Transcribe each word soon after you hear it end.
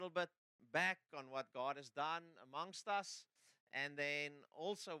bit back on what God has done amongst us. And then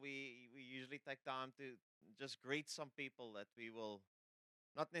also we usually take time to just greet some people that we will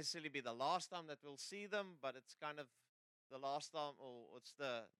not necessarily be the last time that we'll see them, but it's kind of the last time, or it's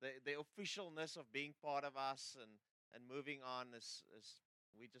the officialness of being part of us and moving on is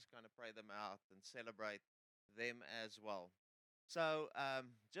we just kind of pray them out and celebrate them as well. So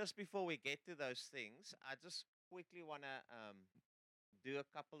just before we get to those things, I just quickly want to do a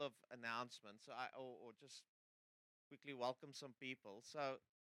couple of announcements, or just quickly welcome some people. So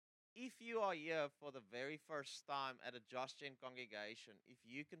if you are here for the very first time at a Josh Gen congregation, if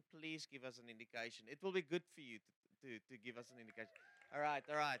you can please give us an indication, it will be good for you to give us an indication. All right,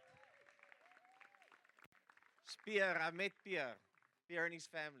 all right. Spear, I met Pierre. Pierre and his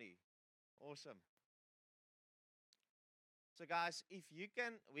family. Awesome. So, guys, if you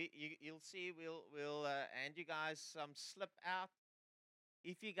can, you'll see we'll hand you guys some slip out.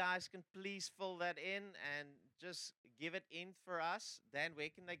 If you guys can please fill that in and just give it in for us, then where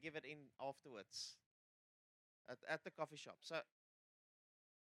can they give it in afterwards? At the coffee shop. So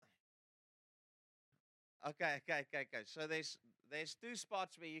okay. So there's two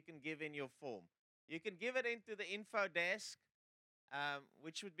spots where you can give in your form. You can give it into the info desk,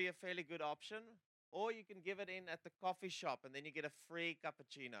 which would be a fairly good option, or you can give it in at the coffee shop, and then you get a free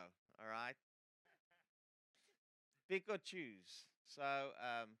cappuccino. All right, pick or choose. So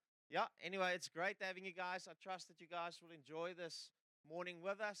yeah. Anyway, it's great having you guys. I trust that you guys will enjoy this morning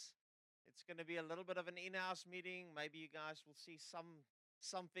with us. It's going to be a little bit of an in-house meeting. Maybe you guys will see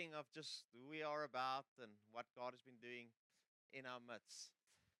something of just who we are about and what God has been doing in our midst.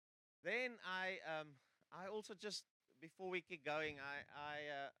 Then I also just before we keep going,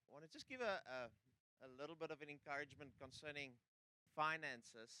 I want to just give a little bit of an encouragement concerning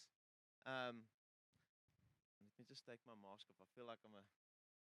finances. Um, Let me just take my mask off. I feel like I'm a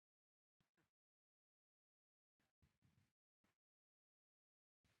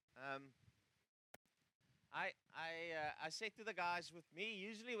um, I say to the guys with me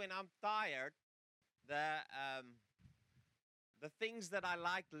usually when I'm tired, the the things that I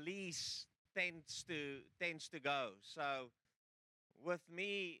like least tends to go. So with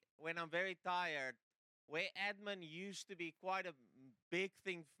me, when I'm very tired, where admin used to be quite a big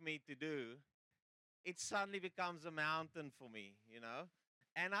thing for me to do, it suddenly becomes a mountain for me.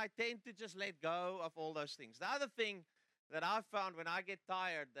 And I tend to just let go of all those things. The other thing that I've found when I get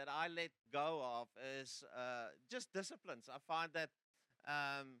tired that I let go of is just disciplines. I find that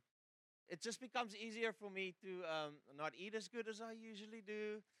um, it just becomes easier for me to not eat as good as I usually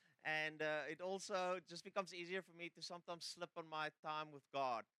do. And it also just becomes easier for me to sometimes slip on my time with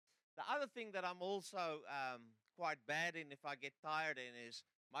God. The other thing that I'm also quite bad in if I get tired in is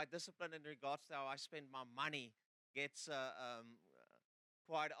my discipline in regards to how I spend my money gets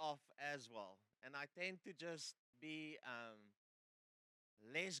quite off as well. And I tend to just be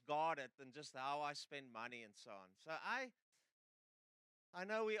less guarded than just how I spend money and so on. So I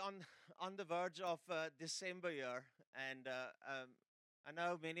know we're on on the verge of December here, and I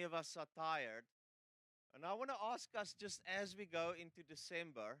know many of us are tired. And I want to ask us just as we go into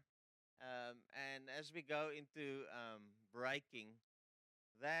December, and as we go into breaking,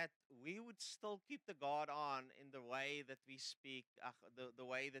 that we would still keep the guard on in the way that we speak, the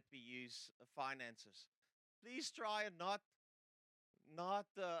way that we use finances. Please try and not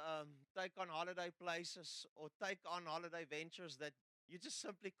take on holiday places or take on holiday ventures that you just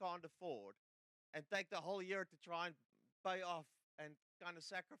simply can't afford, and take the whole year to try and pay off and kind of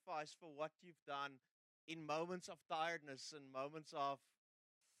sacrifice for what you've done in moments of tiredness and moments of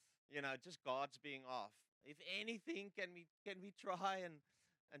just God's being off. If anything, can we try and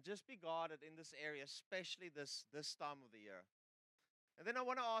just be guarded in this area, especially this time of the year. And then I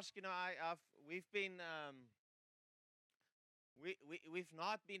want to ask, we've been we've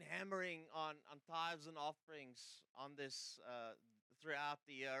not been hammering on tithes and offerings on this throughout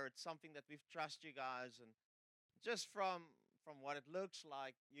the year. It's something that we've trusted you guys, and just from what it looks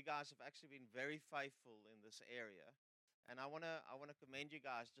like, you guys have actually been very faithful in this area. And I wanna commend you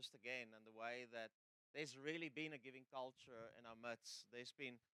guys just again on the way that there's really been a giving culture in our midst. There's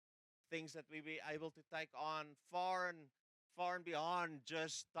been things that we be able to take on far and beyond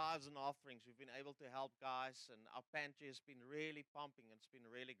just tithes and offerings. We've been able to help guys, and our pantry has been really pumping. It's been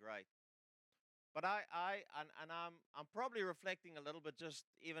really great. But I'm probably reflecting a little bit just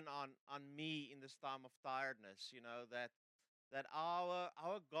even on me in this time of tiredness. That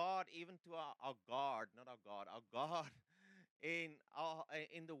our God, even to our God, not our God, our God, in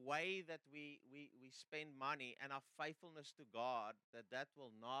the way that we spend money and our faithfulness to God, that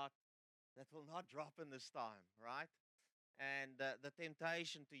will not drop in this time, right? and the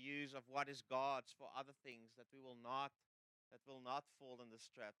temptation to use of what is God's for other things, that will not fall in this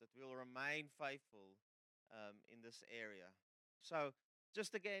trap, that we will remain faithful in this area. So,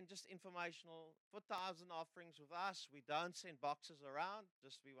 just again, just informational for tithes and offerings with us. We don't send boxes around.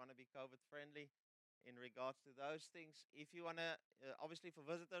 Just we want to be COVID friendly in regards to those things. If you want to, obviously for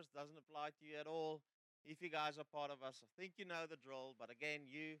visitors, doesn't apply to you at all. If you guys are part of us, I think you know the drill. But again,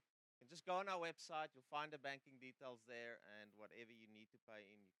 you can just go on our website. You'll find the banking details there, and whatever you need to pay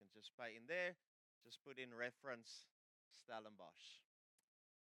in, you can just pay in there. Just put in reference Stellenbosch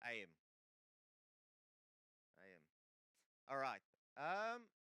AM. AM. All right.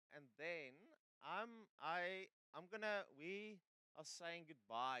 And then I'm gonna we are saying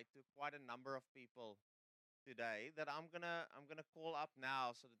goodbye to quite a number of people today that I'm gonna call up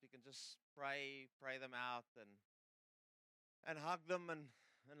now so that we can just pray them out and hug them and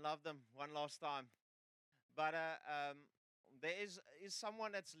love them one last time. But there is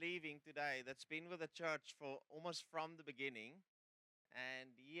someone that's leaving today that's been with the church for almost from the beginning, and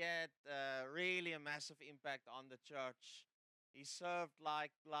he had really a massive impact on the church. He served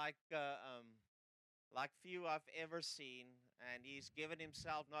like few I've ever seen, and he's given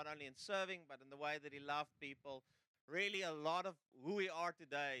himself not only in serving but in the way that he loved people. Really, a lot of who we are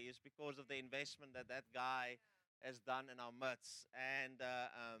today is because of the investment that that guy has done in our midst. And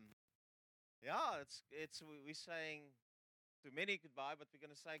yeah, we're saying to many goodbye, but we're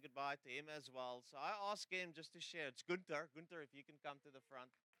going to say goodbye to him as well. So I ask him just to share. It's Gunther. Gunther, if you can come to the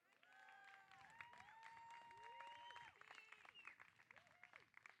front.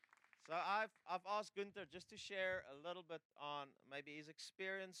 So I've asked Gunther just to share a little bit on maybe his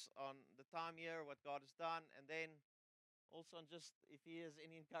experience on the time here, what God has done, and then also on just if he has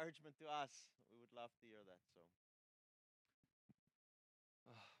any encouragement to us, we would love to hear that. So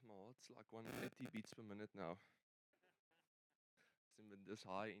Man, it's like 180 beats per minute now. It's been this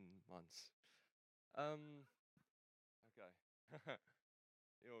high in months. Um, okay.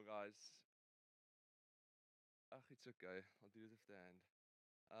 Yo, guys. It's okay. I'll do it with the hand.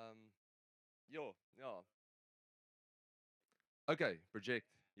 Um, yeah. Okay, project.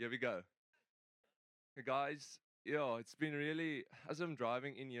 Here we go. Hey, guys. Yeah, it's been really, as I'm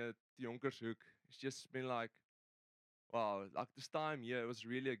driving in here to Jonkershoek, it's just been like, wow, like this time here was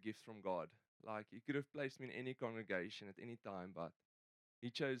really a gift from God. Like, He could have placed me in any congregation at any time, but He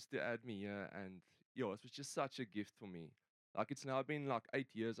chose to add me here, and it was just such a gift for me. Like, it's now been like 8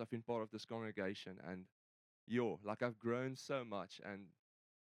 years I've been part of this congregation, and like I've grown so much, and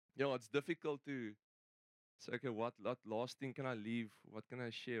it's difficult to say, okay, what last thing can I leave? What can I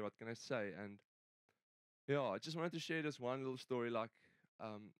share? What can I say? And I just wanted to share this one little story. Like,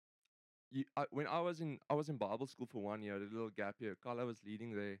 um, when I was in Bible school for 1 year, a little gap year. Carla was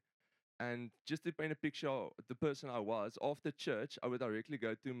leading there, and just to paint a picture of the person I was, after church, I would directly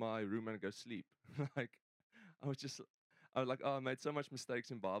go to my room and go sleep. like, I was just, I was like, oh, I made so much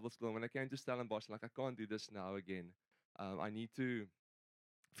mistakes in Bible school. And when I came to Stellenbosch, like, I can't do this now again. I need to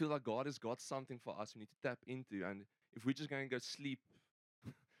feel like God has got something for us we need to tap into. And if we're just going to go sleep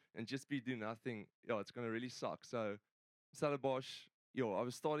and just be do nothing, it's going to really suck. So, Stellenbosch, I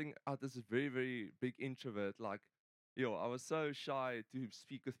was starting out as a very, very big introvert. Like, I was so shy to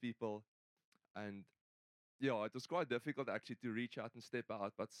speak with people. And it was quite difficult actually to reach out and step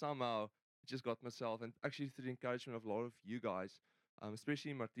out, but somehow I just got myself, and actually through the encouragement of a lot of you guys,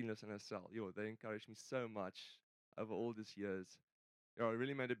 especially Martinez and Estelle, they encouraged me so much over all these years. It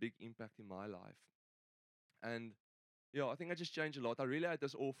really made a big impact in my life. And I think I just changed a lot. I really had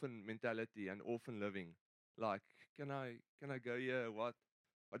this orphan mentality and orphan living. Like, can I go here? What?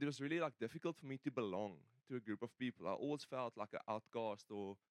 But it was really like difficult for me to belong to a group of people. I always felt like an outcast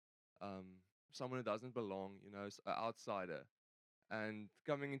or someone who doesn't belong, an outsider. And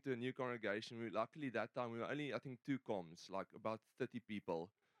coming into a new congregation, luckily that time we were only, I think, two comms, like about 30 people.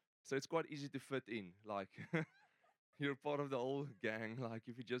 So it's quite easy to fit in. Like, you're part of the whole gang, like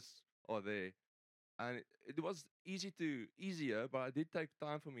if you just are there. And it was easier, but it did take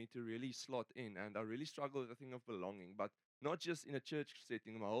time for me to really slot in. And I really struggled with the thing of belonging, but not just in a church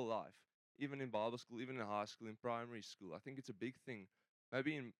setting my whole life, even in Bible school, even in high school, in primary school. I think it's a big thing,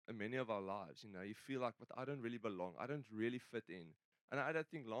 maybe in many of our lives, you feel like, but I don't really belong. I don't really fit in. And I had that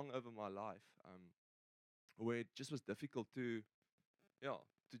thing long over my life, where it just was difficult to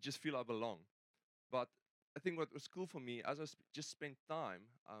just feel I belong. But I think what was cool for me, as I just spent time,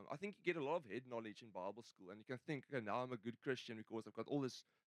 I think you get a lot of head knowledge in Bible school, and you can think, okay, now I'm a good Christian because I've got all this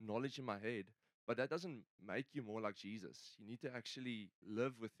knowledge in my head. But that doesn't make you more like Jesus. You need to actually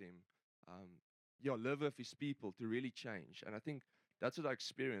live with Him, live with His people to really change. And I think that's what I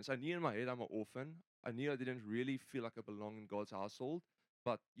experienced. I knew in my head I'm an orphan. I knew I didn't really feel like I belong in God's household,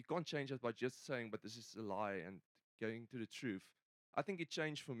 but you can't change that by just saying, but this is a lie and going to the truth. I think it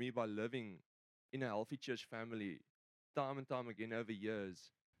changed for me by living in a healthy church family time and time again over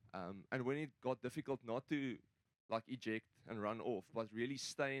years. And when it got difficult, not to like eject and run off, but really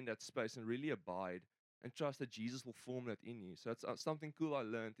stay in that space and really abide and trust that Jesus will form that in you. So that's something cool I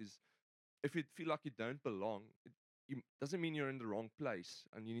learned is if you feel like you don't belong, it doesn't mean you're in the wrong place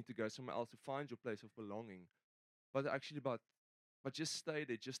and you need to go somewhere else to find your place of belonging. But actually, but just stay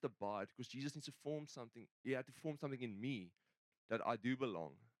there, just abide, because Jesus needs to form something. He had to form something in me that I do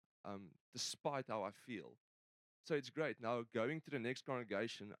belong, despite how I feel. So it's great. Now, going to the next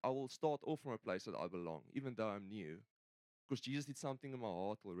congregation, I will start off from a place that I belong, even though I'm new, because Jesus did something in my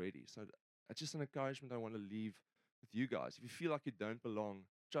heart already. So that's just an encouragement I want to leave with you guys. If you feel like you don't belong,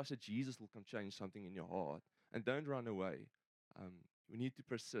 trust that Jesus will come change something in your heart, and don't run away. Um, we need to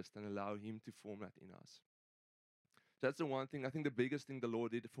persist and allow Him to form that in us. So that's the one thing. I think the biggest thing the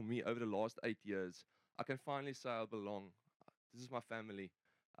Lord did for me over the last 8 years, I can finally say I belong. This is my family.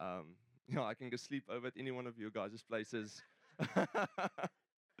 Um, I can go sleep over at any one of you guys' places.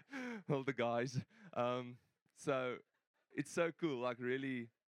 All the guys. So it's so cool. Like really,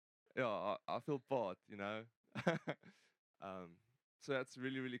 yeah, I feel part. um, so that's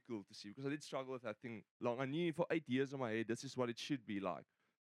really, really cool to see because I did struggle with that thing long. I knew for 8 years in my head, this is what it should be like.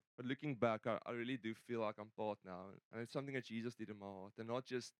 But looking back, I really do feel like I'm part now. And it's something that Jesus did in my heart. And not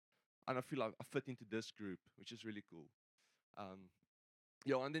just, I don't feel like I fit into this group, which is really cool. Um,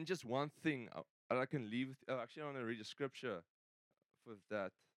 yeah, and then just one thing that I can leave with, actually, I want to read a scripture for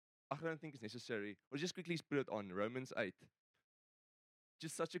that. I don't think it's necessary. Or just quickly put it on Romans 8.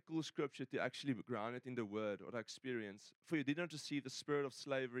 Just such a cool scripture to actually ground it in the word or experience. For you did not receive the spirit of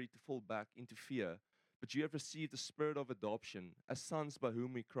slavery to fall back into fear, but you have received the spirit of adoption as sons by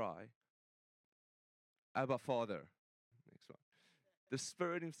whom we cry, Abba, Father. Next one. The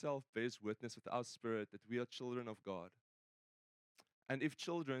Spirit Himself bears witness with our spirit that we are children of God. And if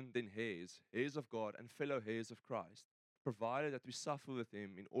children, then heirs of God and fellow heirs of Christ, provided that we suffer with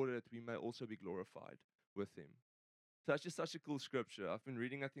Him in order that we may also be glorified with Him. So that's just such a cool scripture. I've been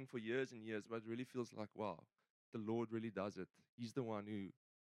reading that thing for years and years, but it really feels like, wow, the Lord really does it. He's the one who,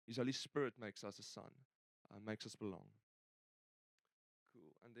 His Holy Spirit makes us a son, makes us belong.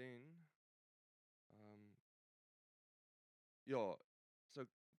 Cool. And then, um, yeah, so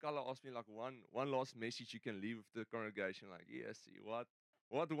Carla asked me like one last message you can leave with the congregation. Like, yes,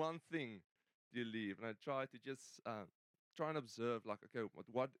 what one thing do you leave? And I try to just try and observe, like, okay,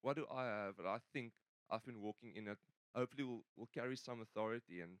 what do I have? And I think I've been walking in it. Hopefully, will carry some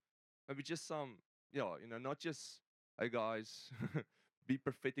authority and maybe just some, yeah, not just hey guys, be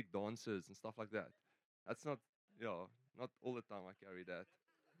prophetic dancers and stuff like that. That's not, yeah, not all the time I carry that.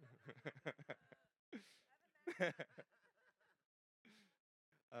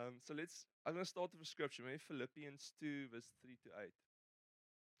 So I'm going to start with a scripture, maybe Philippians 2, verse 3 to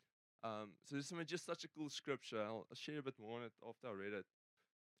 8. So this is just such a cool scripture. I'll share a bit more on it after I read it.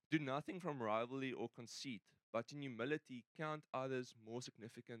 Do nothing from rivalry or conceit, but in humility count others more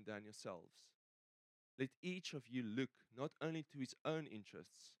significant than yourselves. Let each of you look not only to his own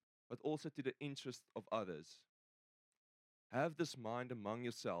interests, but also to the interests of others. Have this mind among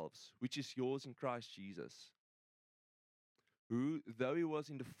yourselves, which is yours in Christ Jesus, who, though he was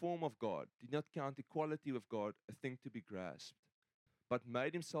in the form of God, did not count equality with God a thing to be grasped, but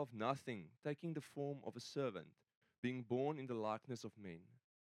made himself nothing, taking the form of a servant, being born in the likeness of men.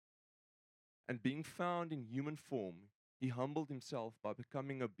 And being found in human form, he humbled himself by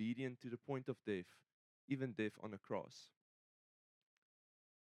becoming obedient to the point of death, even death on a cross.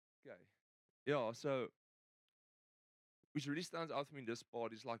 Okay. Yeah, so which really stands out for me in this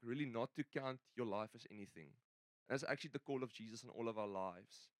part is like really not to count your life as anything. That's actually the call of Jesus in all of our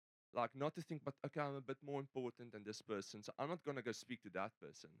lives. Like not to think, but okay, I'm a bit more important than this person, so I'm not going to go speak to that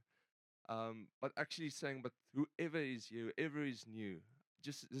person. But actually saying, but whoever is here, whoever is new,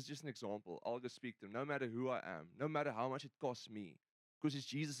 this is just an example. I'll go speak to them, no matter who I am, no matter how much it costs me. Because it's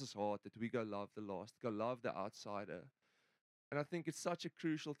Jesus' heart that we go love the lost, go love the outsider. And I think it's such a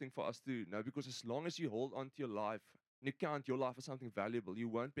crucial thing for us to know, because as long as you hold on to your life, and you count your life as something valuable, you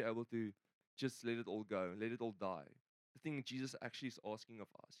won't be able to just let it all go, let it all die. The thing Jesus actually is asking of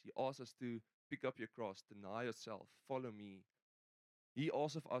us, He asks us to pick up your cross, deny yourself, follow me. He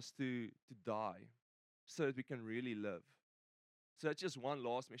asks of us to die so that we can really live. So that's just one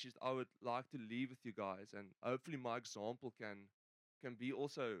last message I would like to leave with you guys, and hopefully my example can be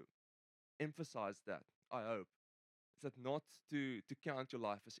also emphasize that, I hope. Is that not to count your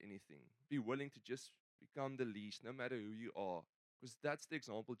life as anything. Be willing to just become the least, no matter who you are, because that's the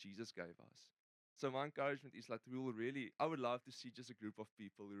example Jesus gave us. So my encouragement is like I would love to see just a group of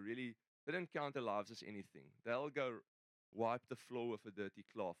people who really, they don't count their lives as anything. They'll go wipe the floor with a dirty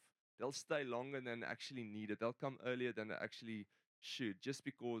cloth. They'll stay longer than actually needed. They'll come earlier than they actually should, just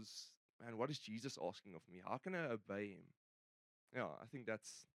because, man, what is Jesus asking of me? How can I obey him? Yeah, I think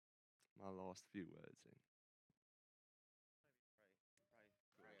that's my last few words.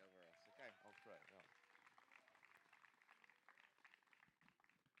 Pray over us. Okay. I'll pray.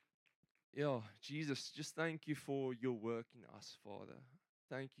 Yeah, Jesus, just thank you for your work in us, Father.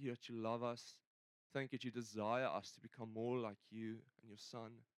 Thank you that you love us. Thank you that you desire us to become more like you and your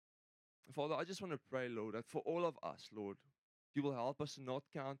Son. Father, I just want to pray, Lord, that for all of us, Lord, you will help us to not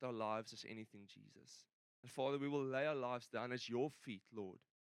count our lives as anything, Jesus. And Father, we will lay our lives down at your feet, Lord,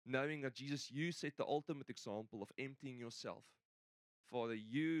 knowing that, Jesus, you set the ultimate example of emptying yourself. Father,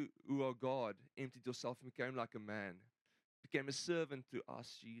 you who are God emptied yourself and became like a man, became a servant to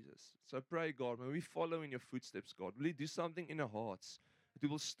us, Jesus. So I pray, God, may we follow in your footsteps, God. Will you do something in our hearts that we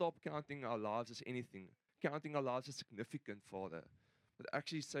will stop counting our lives as anything, counting our lives as significant, Father, but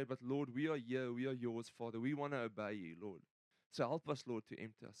actually say, but Lord, we are here, we are yours, Father. We want to obey you, Lord. So help us, Lord, to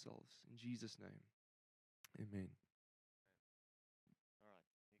empty ourselves. In Jesus' name, amen. All right. You can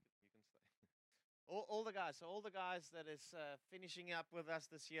stay. All the guys that is finishing up with us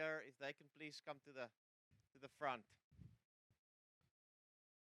this year, if they can please come to the front.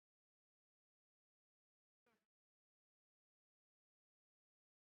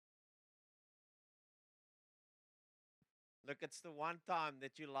 Look, it's the one time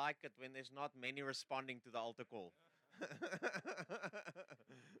that you like it when there's not many responding to the altar call. Ah,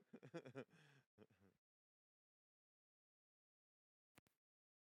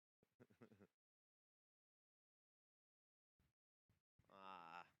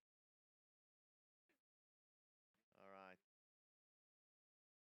 all right.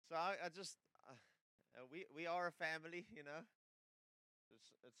 So I just we are a family, you know.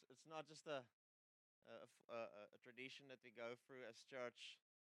 It's not just a tradition that we go through as church.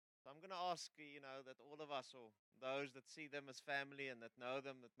 So I'm going to ask, you know, that all of us, or those that see them as family and that know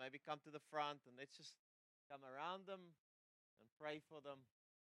them, that maybe come to the front, and let's just come around them and pray for them,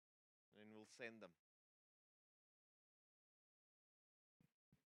 and we'll send them.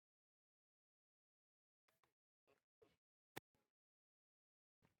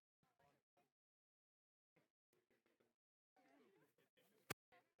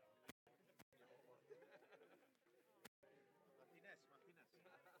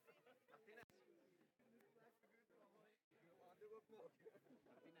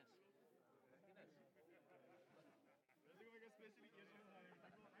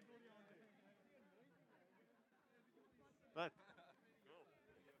 Martinez, Martinez, Martinez, But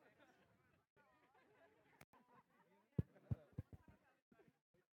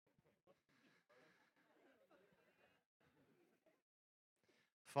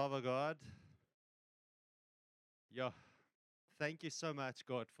Father God, yeah, thank you so much,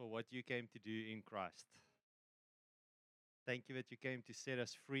 God, for what you came to do in Christ. Thank you that you came to set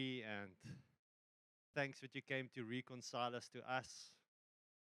us free, and thanks that you came to reconcile us to us.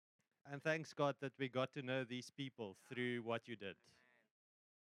 And thanks, God, that we got to know these people through what you did.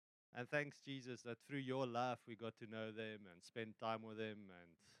 And thanks, Jesus, that through your love we got to know them and spend time with them and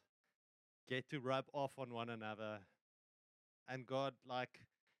get to rub off on one another. And God, like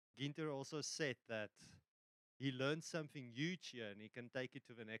Ginter also said, that he learned something huge here and he can take it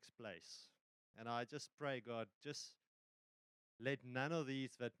to the next place. And I just pray, God, just let none of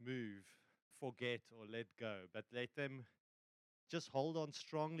these that move forget or let go, but let them just hold on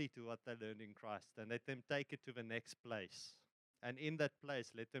strongly to what they learned in Christ and let them take it to the next place. And in that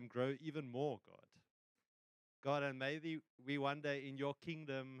place, let them grow even more, God. God, and maybe we one day in your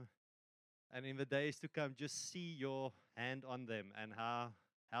kingdom and in the days to come just see your hand on them and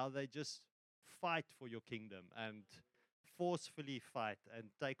how they just fight for your kingdom and forcefully fight and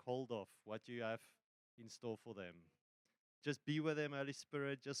take hold of what you have in store for them. Just be with them, Holy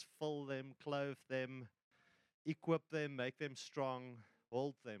Spirit. Just fill them, clothe them, equip them, make them strong,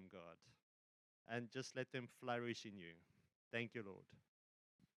 hold them, God, and just let them flourish in you. Thank you, Lord.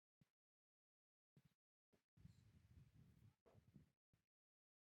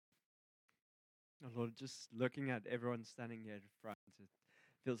 Oh Lord, just looking at everyone standing here in front, it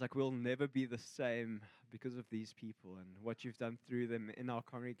feels like we'll never be the same because of these people and what you've done through them in our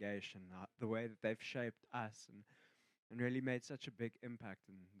congregation, the way that they've shaped us and really made such a big impact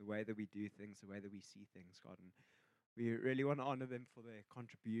in the way that we do things, the way that we see things, God. And we really want to honor them for their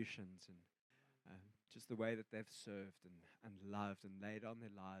contributions and just the way that they've served and loved and laid on their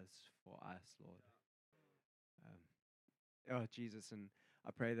lives for us, Lord. Oh, Jesus, and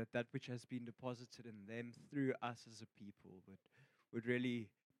I pray that that which has been deposited in them through us as a people would really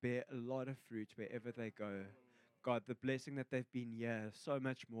bear a lot of fruit wherever they go. God, the blessing that they've been here, so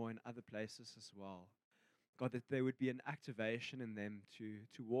much more in other places as well. God, that there would be an activation in them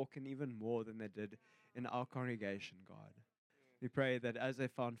to walk in even more than they did in our congregation, God. We pray that as they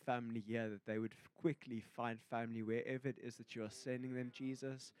found family here, that they would quickly find family wherever it is that you are sending them,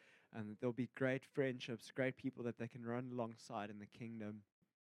 Jesus, and that there'll be great friendships, great people that they can run alongside in the kingdom.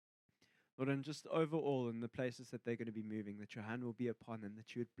 Lord, and just overall in the places that they're going to be moving, that your hand will be upon them,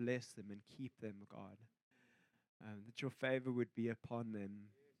 that you would bless them and keep them, God. That your favor would be upon them.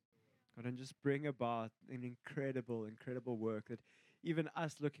 God, and just bring about an incredible, incredible work that even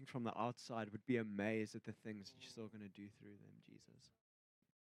us looking from the outside would be amazed at the things that you're still going to do through them, Jesus.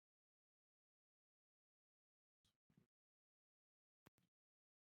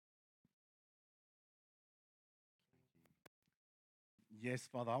 Yes,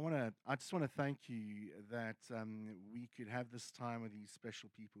 Father, I just want to thank you that we could have this time with these special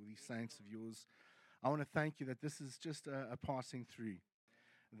people, these saints of yours. I want to thank you that this is just a passing through,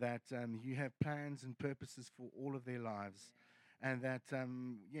 that you have plans and purposes for all of their lives. And that,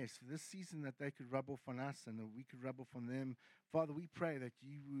 yes, this season that they could rub off on us and that we could rub off on them. Father, we pray that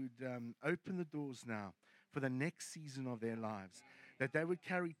you would open the doors now for the next season of their lives, that they would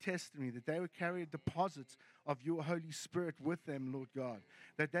carry testimony, that they would carry a deposit of your Holy Spirit with them, Lord God,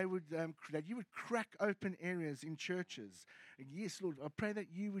 that they would, that you would crack open areas in churches. Yes, Lord, I pray that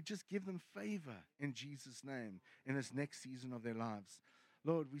you would just give them favor in Jesus' name in this next season of their lives.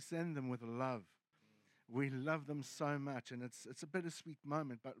 Lord, we send them with love. We love them so much, and it's a bittersweet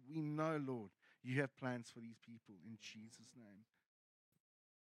moment, but we know, Lord, you have plans for these people in Jesus' name.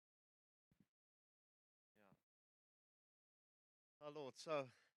 Oh, Lord, so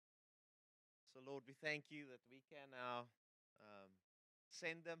Lord, we thank you that we can now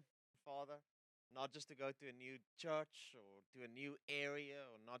send them, Father, not just to go to a new church or to a new area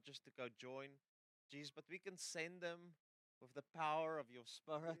or not just to go join Jesus, but we can send them with the power of your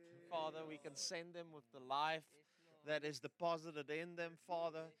Spirit, Father. We can send them with the life that is deposited in them,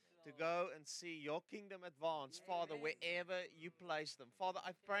 Father, to go and see your kingdom advance, Father, wherever you place them. Father,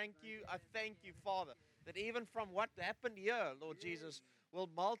 I thank you, Father, that even from what happened here, Lord Jesus, will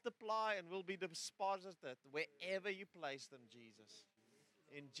multiply and will be deposited wherever you place them, Jesus.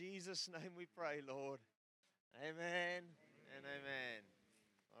 In Jesus' name we pray, Lord. Amen and amen.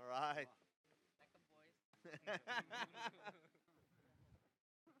 All right.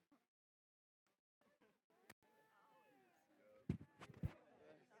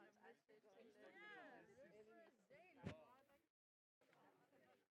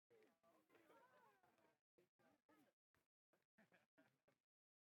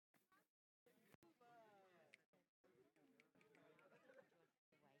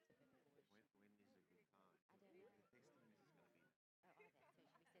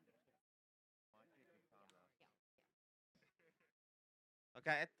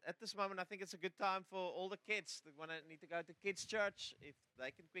 Okay, at this moment, I think it's a good time for all the kids that need to go to kids' church, if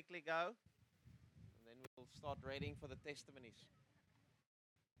they can quickly go. And then we'll start reading for the testimonies.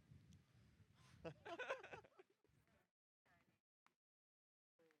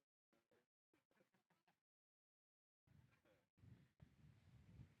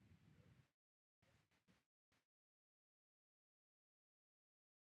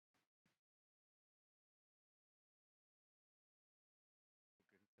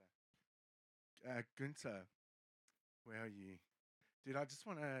 Gunther, where are you, dude? I just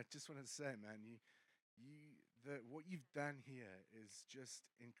want to say, man, what you've done here is just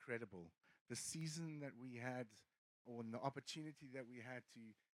incredible. The season that we had, or the opportunity that we had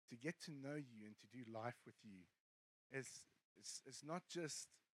to get to know you and to do life with you, is it's not just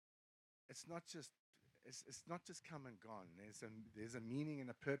it's not just it's not just come and gone. There's a meaning and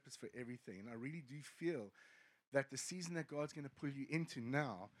a purpose for everything, and I really do feel that the season that God's going to pull you into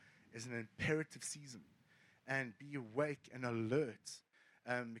now is an imperative season. And be awake and alert,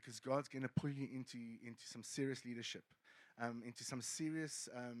 because God's going to pull you into some serious leadership, into some serious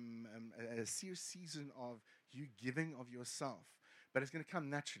a serious season of you giving of yourself. But it's going to come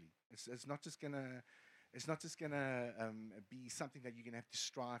naturally. It's not just going to be something that you're going to have to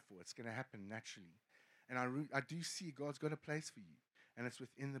strive for. It's going to happen naturally. And I do see God's got a place for you, and it's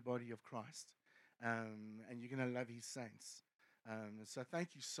within the body of Christ. And you're going to love His saints. So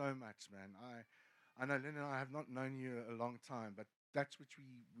thank you so much, man. I know Lynn and I have not known you a long time, but that's what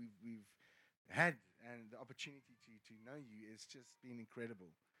we've had, and the opportunity to know you is just been incredible.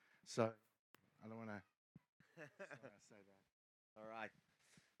 So I don't want to say that.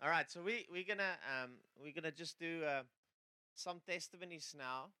 All right. So we're gonna just do some testimonies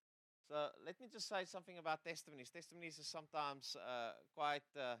now. So let me just say something about testimonies. Testimonies is sometimes quite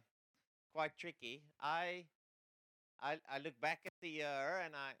tricky. I look back at the year,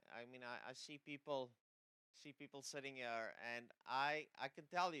 and I see people sitting here, and I can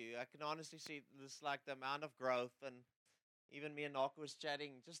tell you, I can honestly see this, like the amount of growth. And even me and Naka was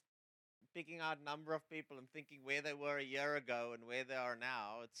chatting, just picking out number of people and thinking where they were a year ago and where they are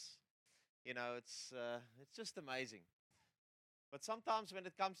now. It's just amazing. But sometimes when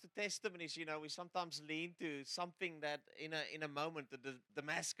it comes to testimonies, we sometimes lean to something that in a moment, the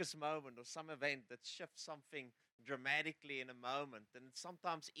Damascus moment, or some event that shifts something dramatically in a moment. And it's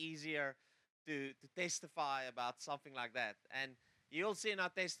sometimes easier to testify about something like that. And you'll see in our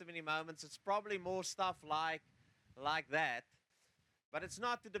testimony moments, it's probably more stuff like that. But it's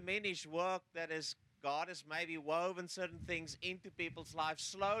not to diminish work that is God has maybe woven certain things into people's lives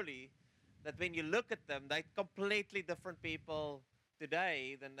slowly, that when you look at them, they're completely different people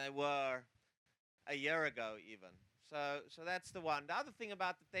today than they were a year ago even. So that's the one. The other thing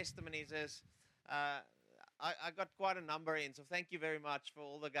about the testimonies is I got quite a number in, so thank you very much for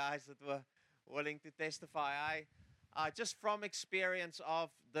all the guys that were willing to testify. I just from experience of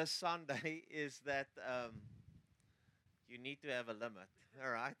this Sunday is that you need to have a limit,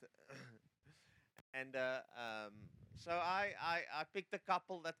 all right? And so I picked a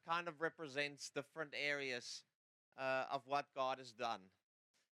couple that kind of represents different areas of what God has done.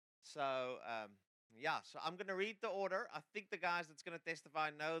 So so I'm going to read the order. I think the guys that's going to testify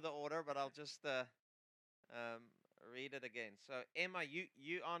know the order, but I'll just read it again. So Emma,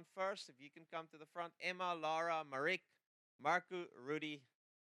 you on first. If you can come to the front. Emma, Laura, Marik, Marku, Rudy,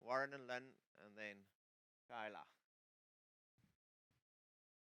 Warren and Lynn, and then Kyla.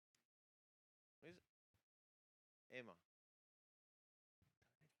 Where's Emma?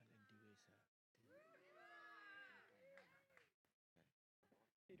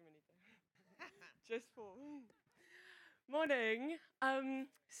 Just for morning.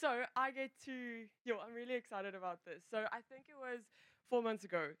 So I get to, I'm really excited about this. So I think it was 4 months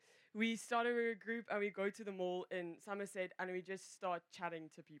ago. We started a group and we go to the mall in Somerset and we just start chatting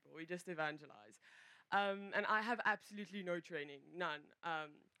to people. We just evangelize. And I have absolutely no training, none.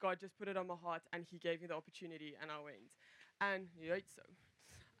 God just put it on my heart and he gave me the opportunity and I went. And so.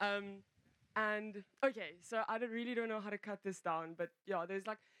 And okay, so I really don't know how to cut this down, but there's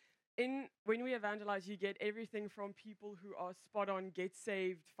like, when we evangelize, you get everything from people who are spot on, get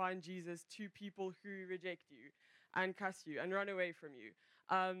saved, find Jesus, to people who reject you and cuss you and run away from you.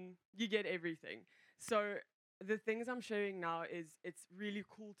 You get everything. So the things I'm showing now it's really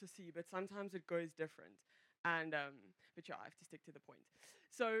cool to see, but sometimes it goes different. And but I have to stick to the point.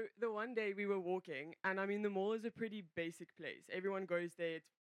 So the one day we were walking, and the mall is a pretty basic place. Everyone goes there.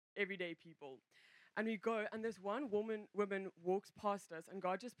 It's everyday people. And we go, and this one woman walks past us, and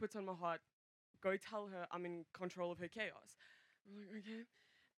God just puts on my heart, go tell her I'm in control of her chaos. I'm like, okay.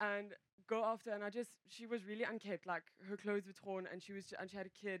 And go after, and she was really unkempt, like her clothes were torn, and she had a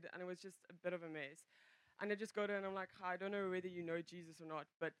kid, and it was just a bit of a mess. And I just go to her, and I'm like, hi, I don't know whether you know Jesus or not,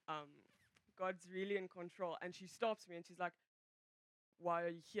 but God's really in control. And she stops me, and she's like, why are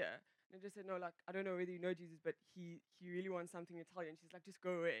you here? And I just said, no, like, I don't know whether you know Jesus, but he really wants something to tell you. And she's like, just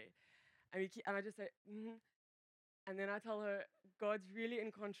go away. And I just say, And then I tell her, God's really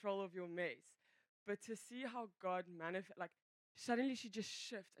in control of your mess. But to see how God manifests, like, suddenly she just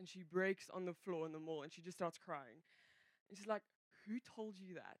shifts and she breaks on the floor in the mall and she just starts crying. And she's like, who told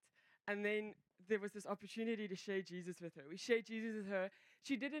you that? And then there was this opportunity to share Jesus with her. We shared Jesus with her.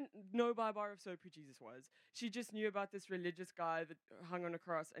 She didn't know by a bar of soap who Jesus was. She just knew about this religious guy that hung on a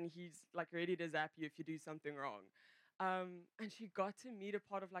cross and he's like ready to zap you if you do something wrong. And she got to meet a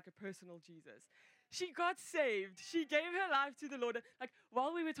part of like a personal Jesus. She got saved. She gave her life to the Lord. Like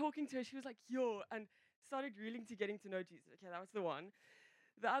while we were talking to her, she was like, yo, and started really getting to know Jesus. Okay, that was the one.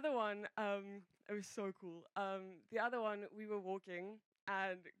 The other one, it was so cool. The other one, we were walking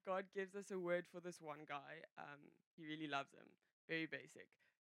and God gives us a word for this one guy. He really loves him. Very basic.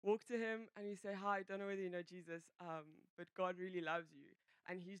 Walk to him and you say, hi, don't know whether you know Jesus, but God really loves you.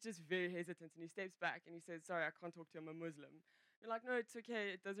 And he's just very hesitant and he steps back and he says, sorry, I can't talk to you, I'm a Muslim. You're like, no, it's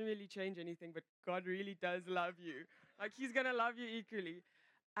okay. It doesn't really change anything, but God really does love you. Like he's going to love you equally.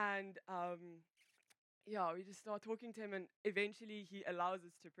 And we just start talking to him and eventually he allows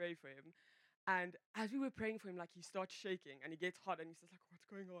us to pray for him. And as we were praying for him, like he starts shaking and he gets hot and he says like, what's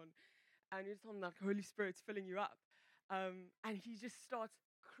going on? And we just tell him like, Holy Spirit's filling you up. And he just starts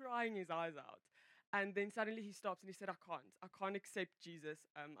crying his eyes out. And then suddenly he stops and he said, I can't accept Jesus.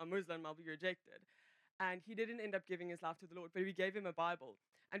 I'm Muslim, I'll be rejected. And he didn't end up giving his life to the Lord, but we gave him a Bible.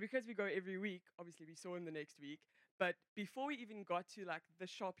 And because we go every week, obviously we saw him the next week, But before we even got to like the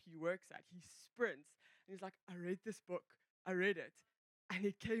shop he works at, he sprints and he's like, I read this book. I read it. And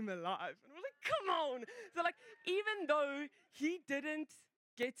it came alive. And we're like, come on. So like, even though he didn't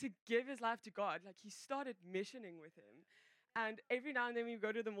get to give his life to God, like he started missioning with him. And every now and then we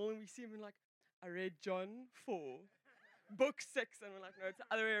go to the mall and we see him and like, I read John 4, book 6. And we're like, no, it's the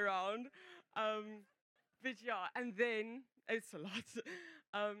other way around. But yeah, and then, it's a lot.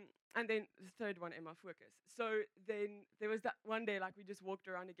 And then the third one, Emma, focus. So then there was that one day, like we just walked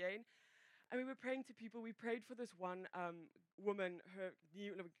around again. And we were praying to people. We prayed for this one woman. Her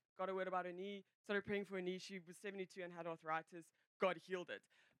knee, we got a word about her knee. Started praying for her knee. She was 72 and had arthritis. God healed it.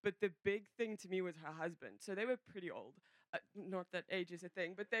 But the big thing to me was her husband. So they were pretty old. Not that age is a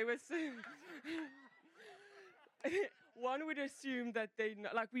thing, but they were. One would assume that they know,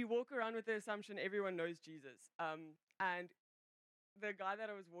 like we walk around with the assumption everyone knows Jesus. And the guy that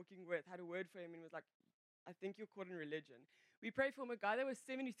I was walking with had a word for him and was like, I think you're caught in religion. We prayed for him. A guy that was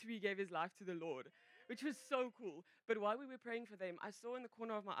 73 gave his life to the Lord, which was so cool. But while we were praying for them, I saw in the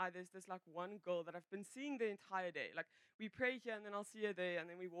corner of my eye, there's this like one girl that I've been seeing the entire day. Like we pray here and then I'll see her there and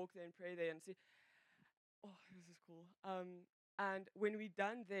then we walk there and pray there and see, oh, this is cool. And when we're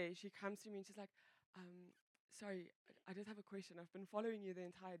done there, she comes to me and she's like, sorry, I just have a question. I've been following you the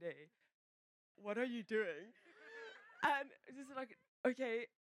entire day. What are you doing? And just like, okay,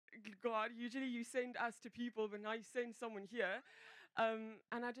 God, usually you send us to people, but now you send someone here.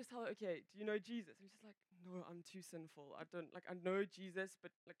 And I just tell her, okay, do you know Jesus? And she's like, no, I'm too sinful. I know Jesus, but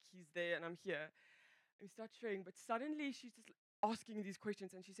like he's there and I'm here. And we start sharing, but suddenly she's just asking these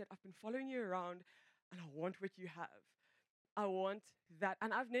questions. And she said, I've been following you around and I want what you have. I want that.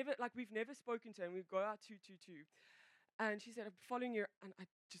 And we've never spoken to her and we go out 222. And she said, I'm following you and I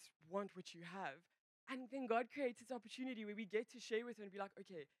just want what you have. And then God creates this opportunity where we get to share with her and be like,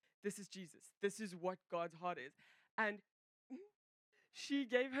 okay, this is Jesus. This is what God's heart is. And she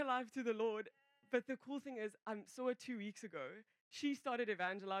gave her life to the Lord. But the cool thing is, I saw her 2 weeks ago. She started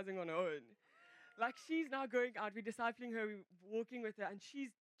evangelizing on her own. Like she's now going out, we're discipling her, we're walking with her, and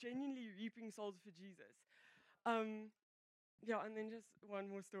she's genuinely reaping souls for Jesus. Yeah, and then just one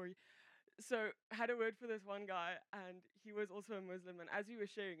more story. So I had a word for this one guy, and he was also a Muslim, and as we were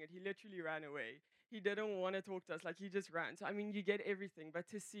sharing it, he literally ran away. He didn't want to talk to us, like he just ran. So, I mean, you get everything, but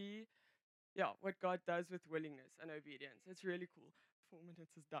to see, yeah, what God does with willingness and obedience, it's really cool. 4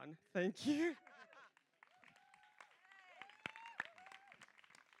 minutes is done. Thank you.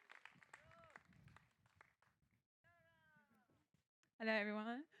 Hello,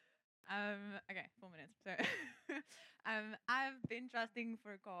 everyone. Okay, 4 minutes. So, I've been trusting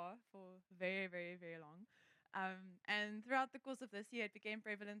for a car for very, very, very long. And throughout the course of this year, it became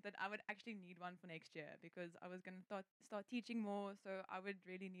prevalent that I would actually need one for next year because I was going to start teaching more. So I would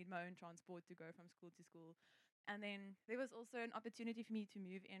really need my own transport to go from school to school. And then there was also an opportunity for me to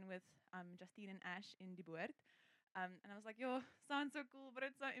move in with Justine and Ash in Die Boord. And I was like, yo, sounds so cool, but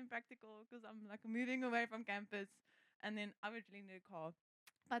it's so impractical because I'm like moving away from campus. And then I would really need a car.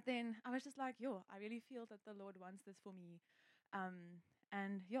 But then I was just like, yo, I really feel that the Lord wants this for me.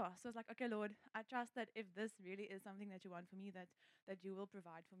 And yeah, so I was like, okay, Lord, I trust that if this really is something that you want for me, that you will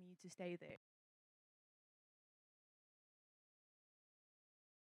provide for me to stay there.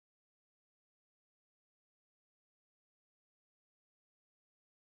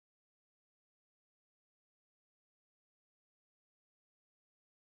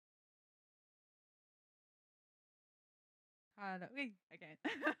 Again.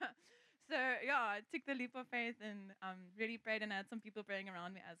 So yeah, I took the leap of faith and really prayed, and I had some people praying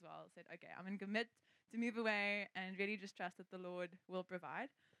around me as well. Said, okay, I'm going to commit to move away and really just trust that the Lord will provide.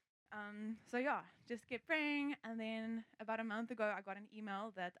 So yeah, just kept praying, and then about a month ago, I got an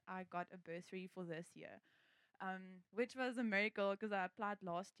email that I got a bursary for this year, which was a miracle because I applied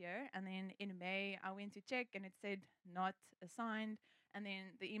last year, and then in May I went to check, and it said not assigned, and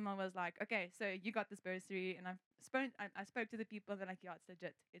then the email was like, okay, so you got this bursary, and I spoke to the people, and they're like, yeah, it's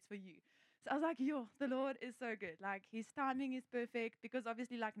legit, it's for you. So I was like, yo, the Lord is so good. Like, his timing is perfect because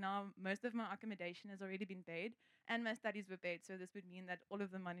obviously, like, now most of my accommodation has already been paid and my studies were paid. So this would mean that all of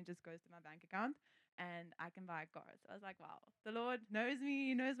the money just goes to my bank account and I can buy a car. So I was like, wow, the Lord knows me,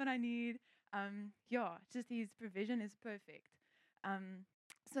 he knows what I need. Yeah, just his provision is perfect.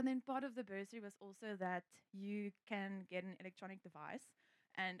 So then part of the bursary was also that you can get an electronic device.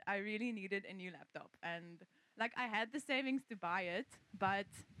 And I really needed a new laptop. And like I had the savings to buy it, but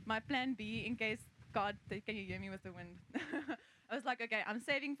my plan B, in case, God, can you hear me with the wind? I was like, okay, I'm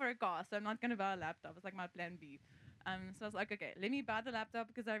saving for a car, so I'm not going to buy a laptop. It's like my plan B. So I was like, okay, let me buy the laptop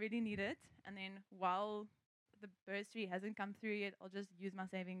because I really need it. And then while the bursary hasn't come through yet, I'll just use my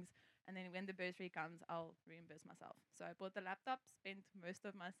savings And then when the bursary comes, I'll reimburse myself. So I bought the laptop, spent most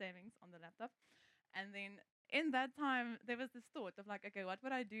of my savings on the laptop. And then in that time, there was this thought of like, okay, what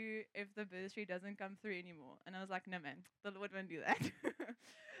would I do if the bursary doesn't come through anymore? And I was like, no, man, the Lord won't do that.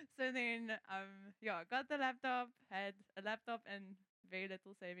 So then, got the laptop, had a laptop and very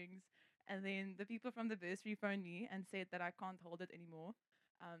little savings. And then the people from the bursary phoned me and said that I can't hold it anymore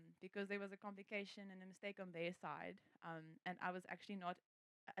because there was a complication and a mistake on their side. And I was actually not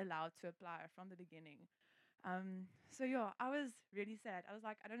allowed to apply from the beginning. I was really sad. I was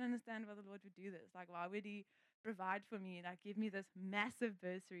like, I don't understand why the Lord would do this. Like, why would He provide for me, like, give me this massive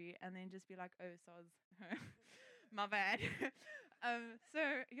bursary, and then just be like, oh, soz, my bad. I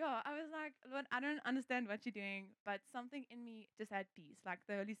was like, Lord, I don't understand what you're doing, but something in me just had peace. Like,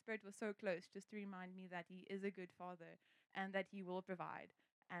 the Holy Spirit was so close, just to remind me that He is a good Father and that He will provide,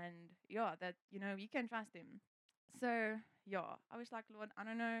 and that we can trust Him. So I was like, Lord, I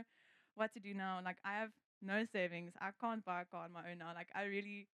don't know what to do now. Like, I have no savings. I can't buy a car on my own now. Like,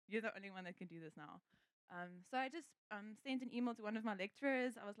 you're the only one that can do this now. So I just sent an email to one of my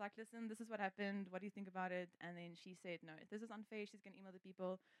lecturers. I was like, listen, this is what happened. What do you think about it? And then she said, no, this is unfair. She's going to email the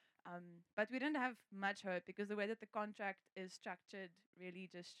people. But we didn't have much hope because the way that the contract is structured really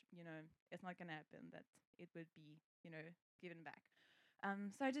just, it's not going to happen that it would be, given back.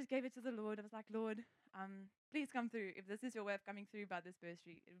 So I just gave it to the Lord. I was like, Lord, please come through. If this is your way of coming through by this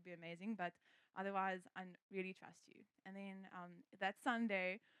bursary, it would be amazing. But otherwise, I really trust you. And then that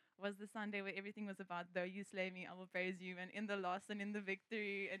Sunday was the Sunday where everything was about, though you slay me, I will praise you, and in the loss and in the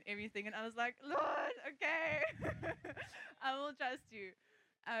victory and everything. And I was like, Lord, okay, I will trust you.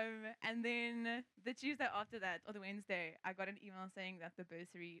 And then the Tuesday after that, or the Wednesday, I got an email saying that the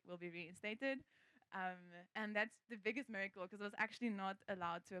bursary will be reinstated. And that's the biggest miracle because I was actually not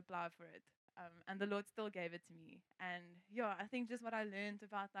allowed to apply for it. And the Lord still gave it to me. And I think just what I learned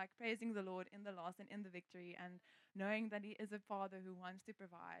about like praising the Lord in the loss and in the victory and knowing that He is a Father who wants to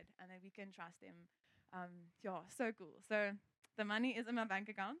provide and that we can trust Him. So cool. So the money is in my bank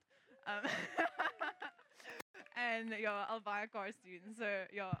account. And I'll buy a car soon. So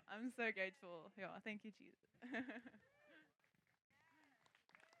I'm so grateful. Thank you, Jesus.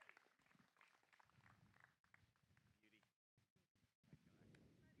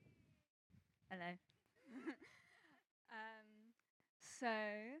 Hello. So,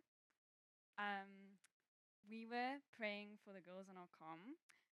 we were praying for the girls on our comm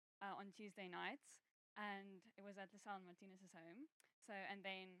on Tuesday nights, and it was at LaSalle Martinez's home. So, and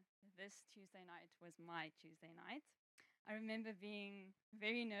then this Tuesday night was my Tuesday night. I remember being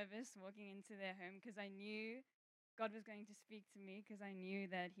very nervous walking into their home because I knew God was going to speak to me because I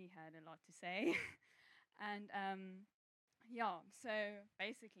knew that He had a lot to say. And so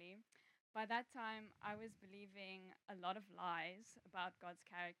basically, by that time, I was believing a lot of lies about God's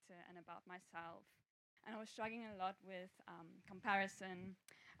character and about myself. And I was struggling a lot with comparison.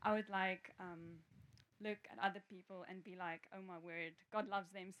 I would look at other people and be like, oh my word, God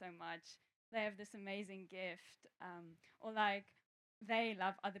loves them so much. They have this amazing gift. Or like, they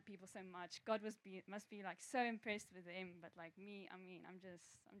love other people so much. God must be like so impressed with them, but like me, I'm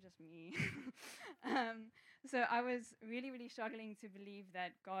just me. So I was really, really struggling to believe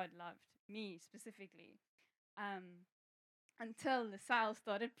that God loved me specifically, until LaSalle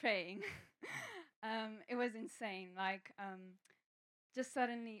started praying. It was insane. Like, just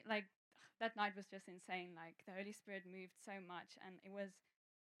suddenly, like that night was just insane. Like the Holy Spirit moved so much, and it was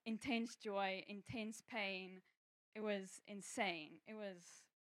intense joy, intense pain. It was insane. It was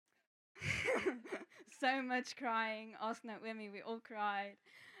so much crying. Ask Naomi, we all cried.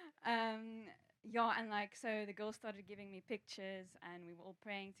 And like, so the girls started giving me pictures, and we were all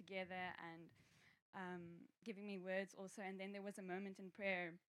praying together and giving me words also. And then there was a moment in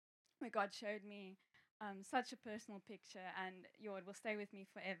prayer where God showed me such a personal picture, and it will stay with me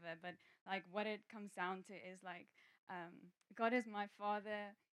forever. But like, what it comes down to is like, God is my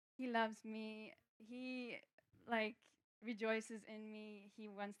Father. He loves me. He like rejoices in me. He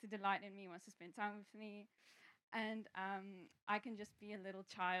wants to delight in me. Wants to spend time with me. And I can just be a little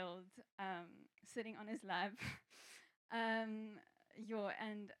child sitting on His lap. And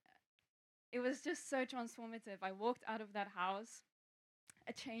it was just so transformative. I walked out of that house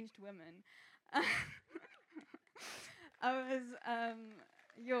a changed woman. I was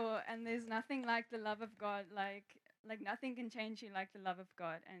and there's nothing like the love of God. Like nothing can change you like the love of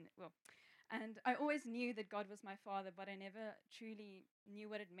God. And I always knew that God was my Father, but I never truly knew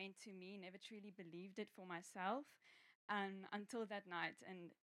what it meant to me, never truly believed it for myself, until that night.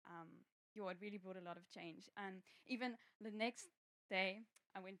 And it really brought a lot of change. And even the next day,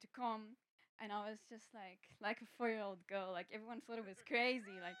 I went to com, and I was just like a 4-year-old girl. Like, everyone thought it was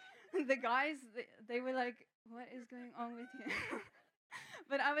crazy. Like, the guys, they were like, what is going on with you?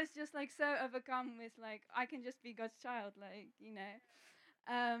 But I was just like so overcome with like, I can just be God's child, like, you know.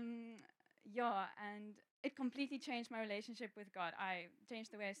 Yeah, and it completely changed my relationship with God. I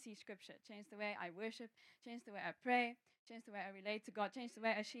changed the way I see scripture, changed the way I worship, changed the way I pray, changed the way I relate to God, changed the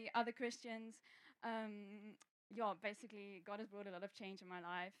way I see other Christians. Yeah, basically, God has brought a lot of change in my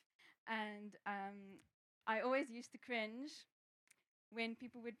life. And I always used to cringe when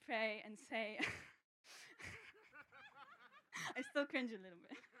people would pray and say, I still cringe a little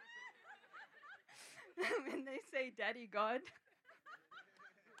bit. When they say, Daddy God.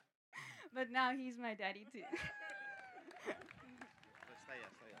 But now he's my daddy too. Stay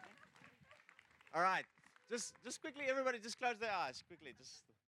here. All right. Just quickly, everybody, just close their eyes. Quickly,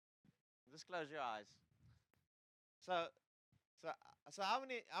 just close your eyes. So how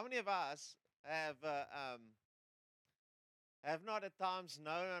many of us have not at times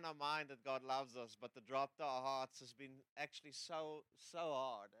known in our mind that God loves us, but the drop to our hearts has been actually so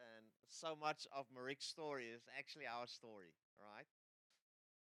hard, and so much of Marik's story is actually our story, all right?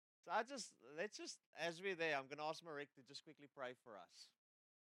 So let's just, as we're there, I'm going to ask Marik to just quickly pray for us.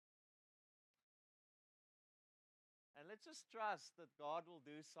 And let's just trust that God will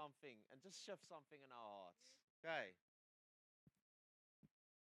do something and just shift something in our hearts. Okay.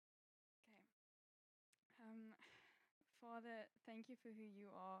 Okay. Father, thank you for who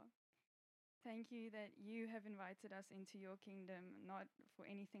you are. Thank you that you have invited us into your kingdom, not for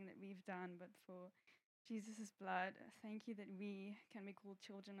anything that we've done, but for Jesus' blood. Thank you that we can be called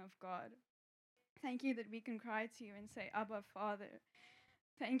children of God. Thank you that we can cry to you and say, Abba, Father.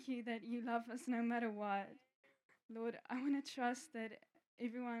 Thank you that you love us no matter what. Lord, I want to trust that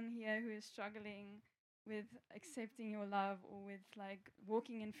everyone here who is struggling with accepting your love or with like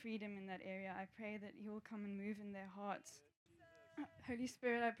walking in freedom in that area, I pray that you will come and move in their hearts. Holy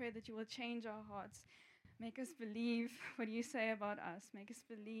Spirit, I pray that you will change our hearts. Make us believe what you say about us. Make us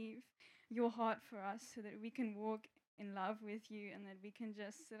believe your heart for us so that we can walk in love with you and that we can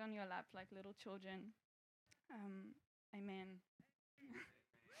just sit on your lap like little children. Amen. Next.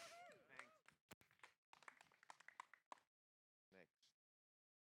 All right. Getting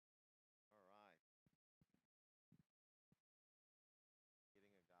a guy.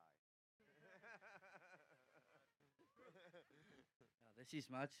 Yeah, this is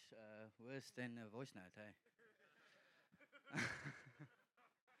much worse than a voice note, hey?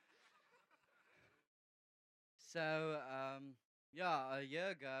 So, yeah, a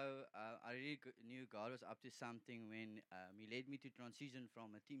year ago, I really knew God was up to something when He led me to transition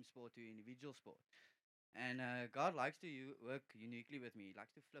from a team sport to individual sport. And God likes to work uniquely with me. He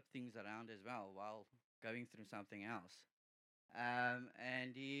likes to flip things around as well while going through something else.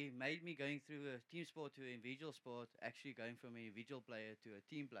 And He made me going through a team sport to an individual sport, actually going from an individual player to a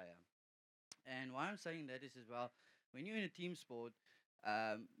team player. And why I'm saying that is as well, when you're in a team sport,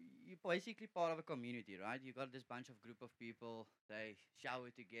 you're basically part of a community, right? You got this bunch of group of people. They shower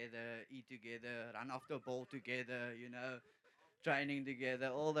together, eat together, run after a ball together, training together,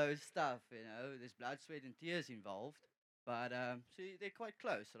 all those stuff, There's blood, sweat, and tears involved. But so they're quite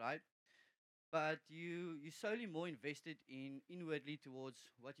close, right? But you're solely more invested inwardly towards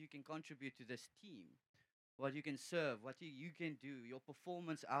what you can contribute to this team, what you can serve, what you can do, your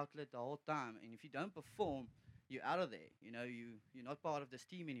performance outlet the whole time. And if you don't perform, you're out of there. You're not part of this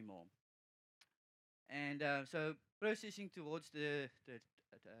team anymore. And so processing towards the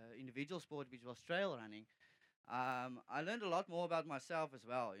individual sport, which was trail running, I learned a lot more about myself as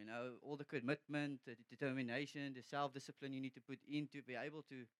well. All the commitment, the determination, the self-discipline you need to put in to be able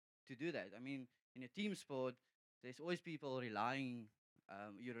to do that. I mean, in a team sport, there's always people you're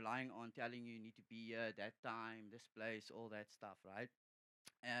relying on telling you need to be here, that time, this place, all that stuff, right?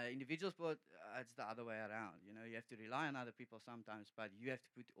 Individual sport, it's the other way around. You have to rely on other people sometimes, but you have to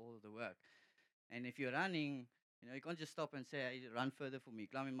put all of the work. And if you're running, you can't just stop and say, hey, run further for me,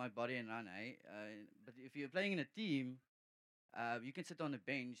 climb in my body and run, eh? But if you're playing in a team, you can sit on a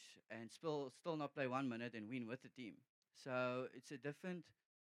bench and still not play 1 minute and win with the team. So it's a different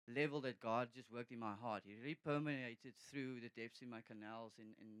level that God just worked in my heart. He really permeated through the depths in my canals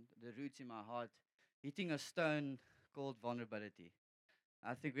and the roots in my heart, hitting a stone called vulnerability.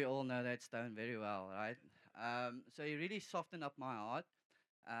 I think we all know that stone very well, right? So he really softened up my heart,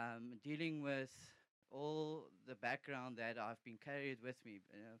 dealing with all the background that I've been carried with me,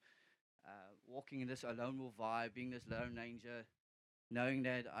 walking in this alone wolf vibe, being this lone ranger, knowing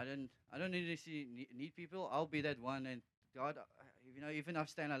that I don't need people. I'll be that one, and God, even if I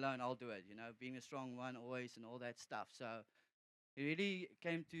stand alone, I'll do it. Being a strong one always and all that stuff. So it really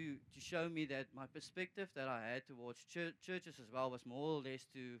came to show me that my perspective that I had towards churches as well was more or less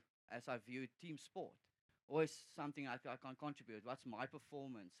to as I view team sport. Always something I can contribute. What's my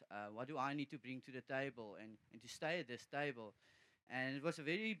performance? What do I need to bring to the table and to stay at this table? And it was a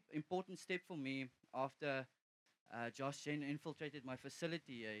very important step for me after Josh Jen infiltrated my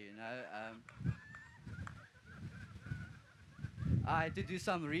facility here, I had to do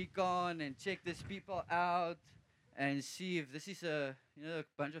some recon and check these people out and see if this is a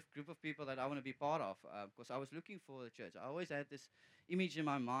bunch of group of people that I want to be part of. Because I was looking for the church. I always had this image in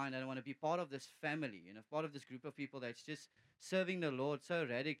my mind that I want to be part of this family, part of this group of people that's just serving the Lord so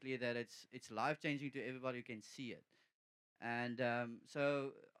radically that it's life changing to everybody who can see it. And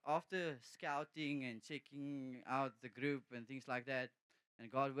so after scouting and checking out the group and things like that,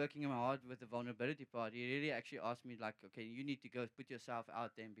 and God working in my heart with the vulnerability part, He really actually asked me, like, okay, you need to go put yourself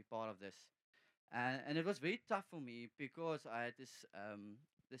out there and be part of this. And it was very tough for me because I had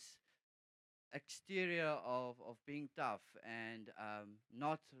this exterior of being tough and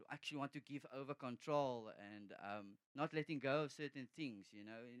not actually want to give over control and not letting go of certain things,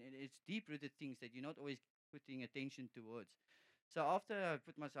 And it's deep-rooted things that you're not always putting attention towards. So after I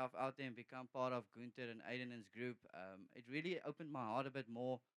put myself out there and become part of Gunther and Aiden's group, it really opened my heart a bit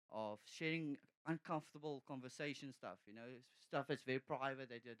more of sharing uncomfortable conversation stuff, stuff that's very private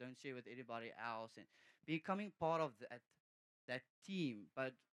that you don't share with anybody else, and becoming part of that team.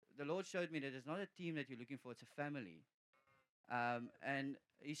 But the Lord showed me that it's not a team that you're looking for; it's a family. And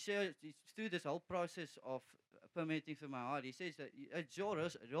He shared through this whole process of permeating through my heart. He says that it's your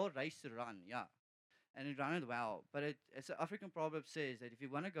race to run, yeah, and you run it well. But as the African proverb says, that if you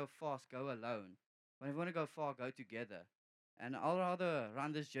want to go fast, go alone. When you want to go far, go together. And I'll rather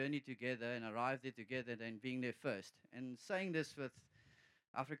run this journey together and arrive there together than being there first. And saying this with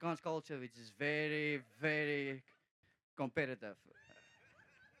Afrikaans culture, which is very, very competitive.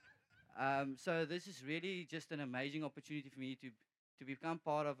 So this is really just an amazing opportunity for me to become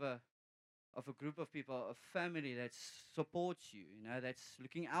part of a group of people, a family that supports you, that's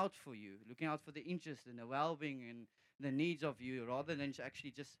looking out for you, looking out for the interest and the well-being and the needs of you, rather than actually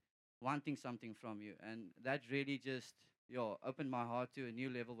just wanting something from you. And that really just opened my heart to a new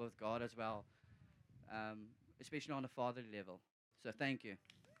level with God as well, especially on a fatherly level. So thank you.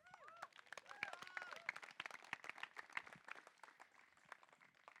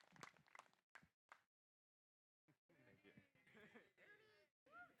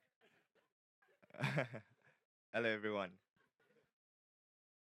 Hello, everyone.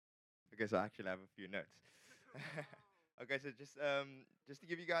 Okay, so I actually have a few notes. Okay, so just to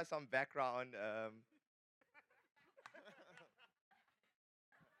give you guys some background.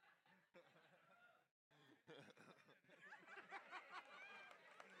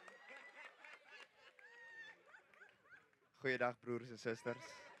 Goeiedag, broers and sisters.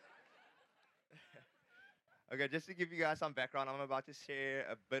 Okay, just to give you guys some background, I'm about to share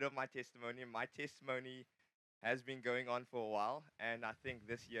a bit of my testimony. My testimony has been going on for a while, and I think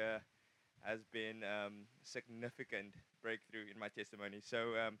this year has been significant breakthrough in my testimony.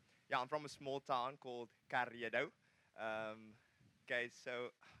 So, yeah, I'm from a small town called Carriedo. Okay, so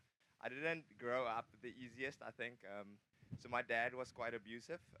I didn't grow up the easiest, I think. So my dad was quite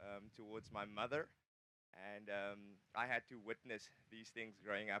abusive towards my mother, and I had to witness these things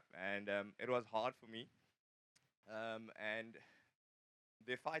growing up, and it was hard for me. And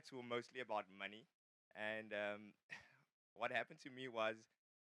their fights were mostly about money. And what happened to me was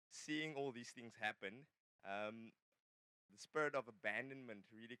seeing all these things happen. The spirit of abandonment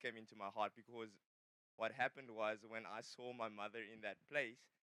really came into my heart, because what happened was, when I saw my mother in that place,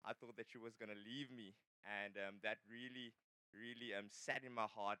 I thought that she was going to leave me. And that really, really sat in my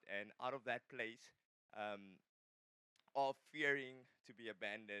heart. And out of that place of fearing to be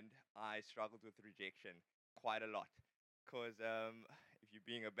abandoned, I struggled with rejection quite a lot. Because if you're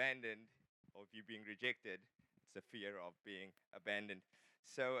being abandoned or if you're being rejected, it's a fear of being abandoned.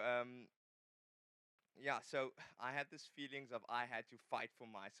 So, yeah, so I had these feelings of I had to fight for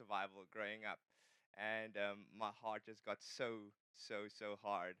my survival growing up. And my heart just got so, so, so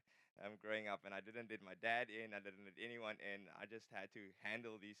hard growing up. And I didn't let my dad in, I didn't let anyone in. I just had to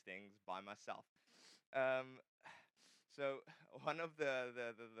handle these things by myself. Um, so one of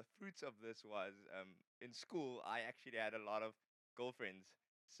the fruits of this was, in school, I actually had a lot of girlfriends.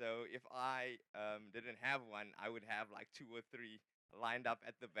 So if I didn't have one, I would have like two or three lined up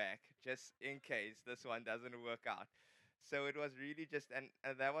at the back, just in case this one doesn't work out. So it was really just, and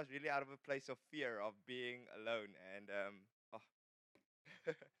that was really out of a place of fear of being alone. And oh.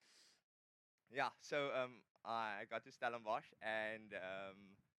 Yeah, so I got to Stellenbosch, and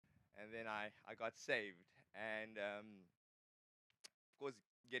then I got saved. And of course,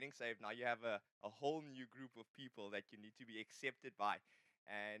 getting saved, now you have a whole new group of people that you need to be accepted by.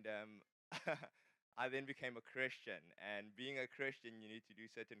 And I then became a Christian. And being a Christian, you need to do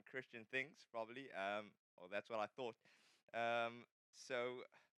certain Christian things, probably. Or that's what I thought. So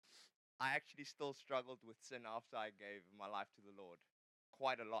I actually still struggled with sin after I gave my life to the Lord,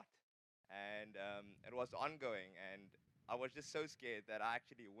 quite a lot. And it was ongoing. And I was just so scared that I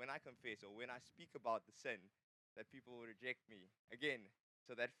actually, when I confess or when I speak about the sin, that people will reject me again.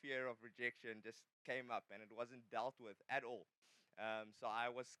 So that fear of rejection just came up and it wasn't dealt with at all. So I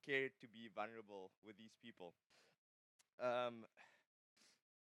was scared to be vulnerable with these people. Um,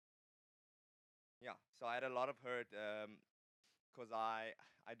 yeah, so I had a lot of hurt because I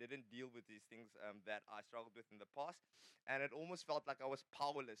didn't deal with these things that I struggled with in the past, and it almost felt like I was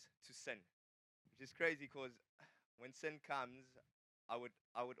powerless to sin, which is crazy because when sin comes, I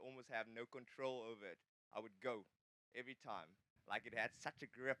would almost have no control over it. I would go every time, like it had such a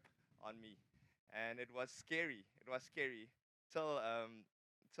grip on me, and it was scary. It was scary till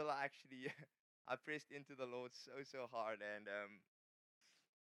I actually I pressed into the Lord so hard, and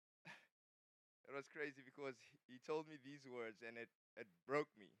it was crazy because he told me these words, and it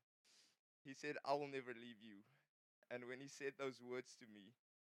broke me. He said, "I will never leave you," and when he said those words to me,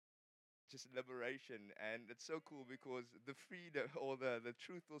 just liberation. And it's so cool because the freedom or the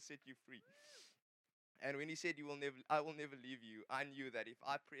truth will set you free. And when he said I will never leave you, I knew that if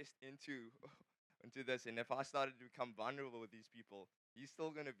I pressed into this and if I started to become vulnerable with these people, he's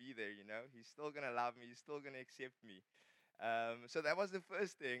still gonna be there, you know? He's still gonna love me, he's still gonna accept me. So that was the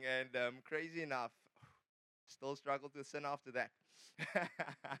first thing, and crazy enough, still struggled with sin after that.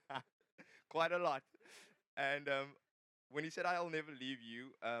 Quite a lot. And when he said, "I'll never leave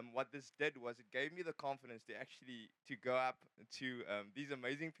you," what this did was it gave me the confidence to actually to go up to these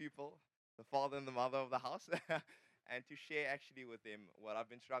amazing people, the father and the mother of the house, and to share actually with them what I've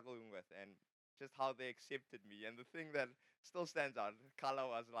been struggling with and just how they accepted me. And the thing that still stands out, Kala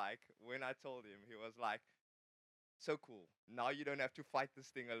was like, when I told him, he was like, "So cool. Now you don't have to fight this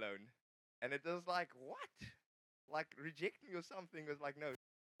thing alone." And it was like, what? Like reject me or something? It was like, no,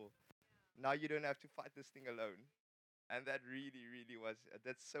 cool. Now you don't have to fight this thing alone. And that really was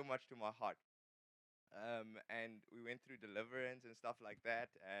did so much to my heart. And we went through deliverance and stuff like that,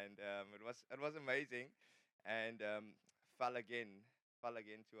 and it was amazing. And fell again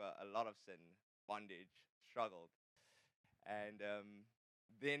to a lot of sin, bondage, struggled, and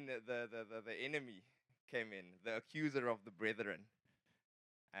then the enemy came in, the accuser of the brethren,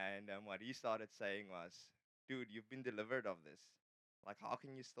 and what he started saying was, "Dude, you've been delivered of this. Like, how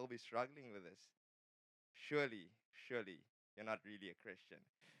can you still be struggling with this? Surely, you're not really a Christian."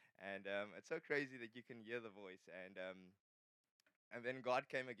 And it's so crazy that you can hear the voice. And then God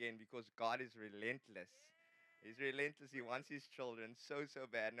came again because God is relentless. He's relentless. He wants his children so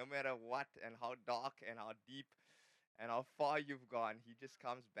bad. No matter what and how dark and how deep and how far you've gone, he just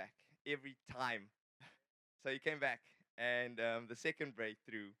comes back every time. So he came back. And the second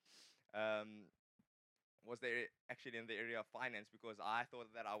breakthrough um, was there actually in the area of finance because I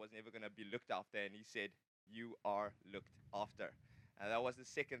thought that I was never going to be looked after. And he said, "You are looked after." And that was the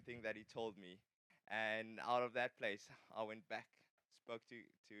second thing that he told me. And out of that place, I went back, spoke to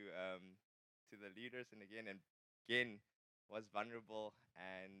the leaders, and again was vulnerable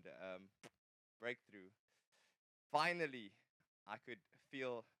and breakthrough. Finally, I could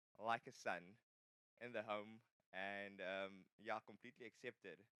feel like a son in the home, and yeah, completely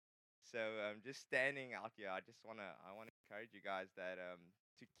accepted. So just standing out here, I wanna encourage you guys that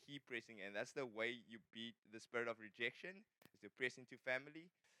to keep pressing in. That's the way you beat the spirit of rejection, is to press into family,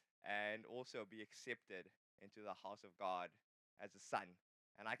 and also be accepted into the house of God as a son.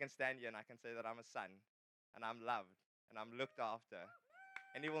 And I can stand here and I can say that I'm a son, and I'm loved, and I'm looked after,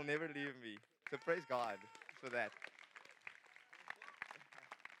 and He will never leave me. So praise God for that.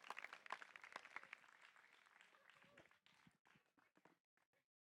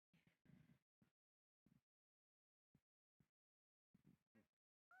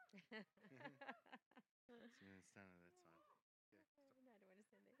 So you're gonna stand on that side. Okay. No, I don't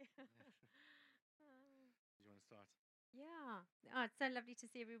want to stand there. Do you want to start? Yeah. Oh, it's so lovely to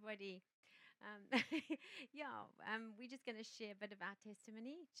see everybody. Um, yeah, we're just going to share a bit of our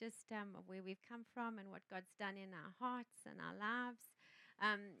testimony, just where we've come from and what God's done in our hearts and our lives.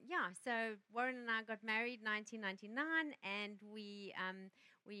 Yeah, so Warren and I got married 1999, and we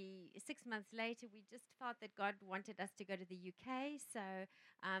 6 months later we just felt that God wanted us to go to the UK. So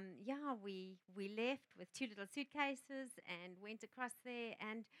yeah, we left with 2 little suitcases and went across there,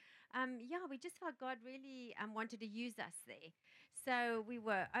 and yeah, we just felt God really wanted to use us there. So we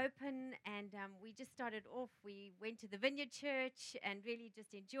were open, and we just started off. We went to the Vineyard Church and really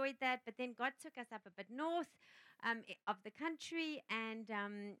just enjoyed that. But then God took us up a bit north of the country, and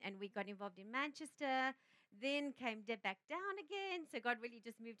we got involved in Manchester. Then back down again. So God really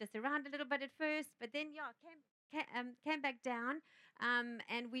just moved us around a little bit at first, but then came back down,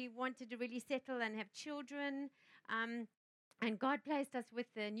 and we wanted to really settle and have children. And God placed us with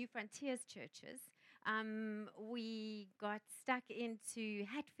the New Frontiers churches. We got stuck into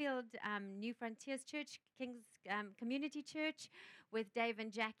Hatfield New Frontiers Church, King's Community Church, with Dave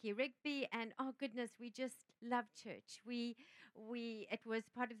and Jackie Rigby, and oh goodness, we just loved church. It was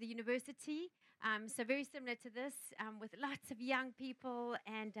part of the university, so very similar to this, with lots of young people,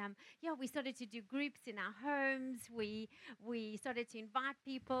 and we started to do groups in our homes. We started to invite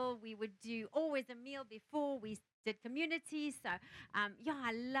people. We would do always a meal before we did community. So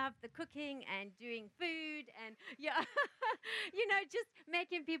I love the cooking and doing food, and just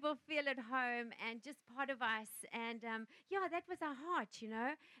making people feel at home and just part of us. And that was our heart,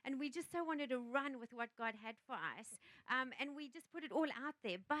 and we just so wanted to run with what God had for us, and we just put it all out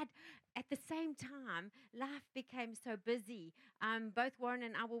there. But at the same time, life became so busy. Both Warren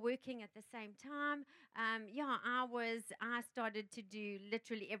and I were working at the same time. I started to do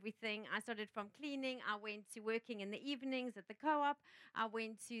literally everything. I started from cleaning. I went to working in the evenings at the co-op. I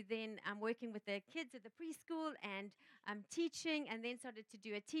went to then working with the kids at the preschool and teaching, and then started to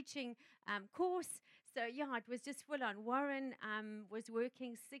do a teaching course. So it was just full on. Warren was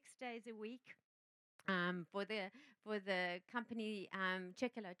working 6 days a week for the company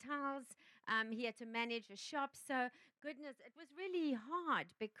Chekalo Tiles. He had to manage a shop. So goodness, it was really hard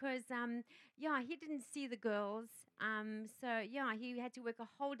because he didn't see the girls. He had to work a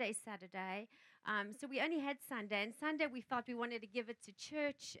whole day Saturday. So we only had Sunday, and Sunday we felt we wanted to give it to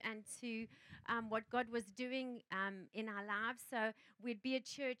church and to what God was doing in our lives. So we'd be at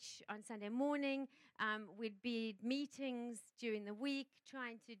church on Sunday morning. We'd be meetings during the week,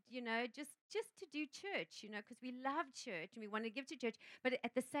 trying to, just to do church, because we love church and we want to give to church. But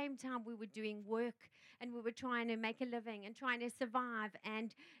at the same time, we were doing work, and we were trying to make a living and trying to survive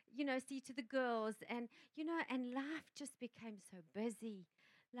and, see to the girls. And, and life just became so busy.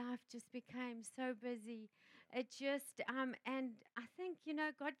 Life just became so busy. It just, and I think,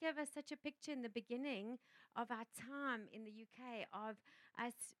 God gave us such a picture in the beginning of our time in the UK of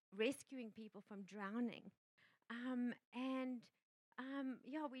us rescuing people from drowning.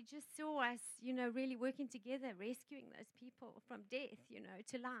 We just saw us, really working together, rescuing those people from death,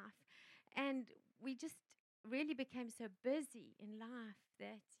 to life. And we just really became so busy in life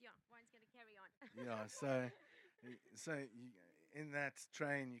that, Warren's going to carry on. In that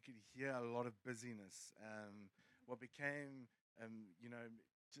train, you could hear a lot of busyness. What became,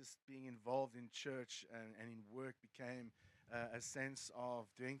 just being involved in church and in work became a sense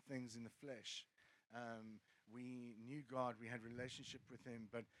of doing things in the flesh. We knew God, we had relationship with Him,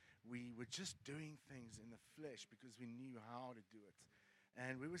 but we were just doing things in the flesh because we knew how to do it.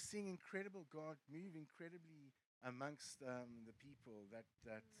 And we were seeing incredible God move incredibly amongst the people that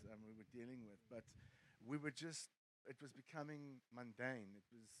we were dealing with. But we were just, it was becoming mundane. It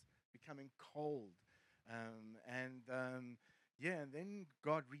was becoming cold. And then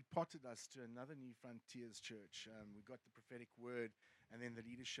God repotted us to another New Frontiers church. We got the prophetic word, and then the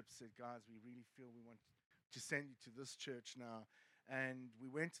leadership said, guys, we really feel we want to send you to this church now. And we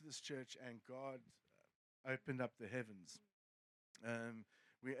went to this church, and God opened up the heavens.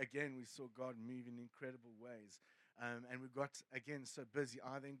 We saw God move in incredible ways. And we got, again, so busy.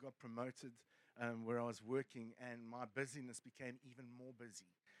 I then got promoted where I was working, and my busyness became even more busy.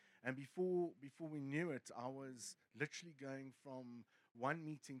 And before we knew it, I was literally going from one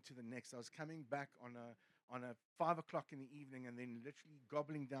meeting to the next. I was coming back on a 5 o'clock in the evening, and then literally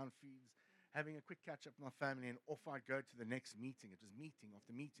gobbling down foods, having a quick catch up with my family, and off I'd go to the next meeting. It was meeting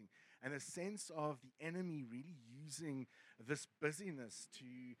after meeting. And a sense of the enemy really using this busyness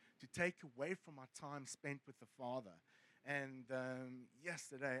to take away from our time spent with the Father. And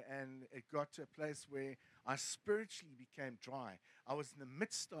yesterday, and it got to a place where I spiritually became dry. I was in the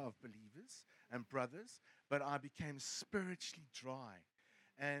midst of believers and brothers, but I became spiritually dry.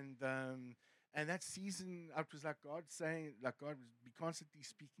 And that season, it was like God saying, like God would be constantly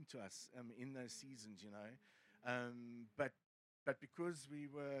speaking to us in those seasons, But because we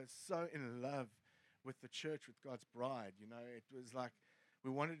were so in love with the church, with God's bride, it was like we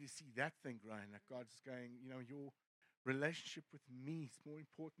wanted to see that thing growing. Like God's going, your relationship with me is more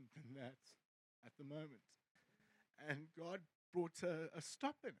important than that at the moment. And God brought a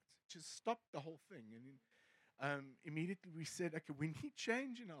stop in it, just stopped the whole thing. And immediately we said, okay, we need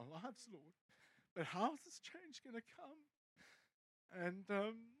change in our lives, Lord. But how's this change going to come? And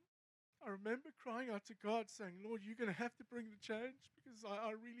I remember crying out to God, saying, Lord, you're going to have to bring the change because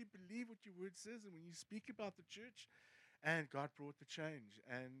I really believe what your word says. And when you speak about the church, and God brought the change.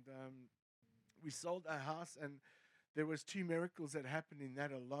 And we sold our house, and there was 2 miracles that happened in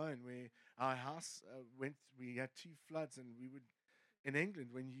that alone, where our house we had 2 floods, and we would, in England,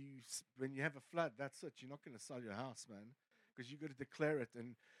 when you have a flood, that's it. You're not going to sell your house, man, because you've got to declare it.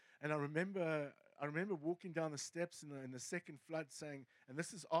 And I remember walking down the steps in the second flood, saying, and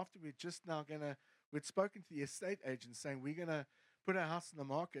this is after we'd spoken to the estate agent, saying we're gonna put our house on the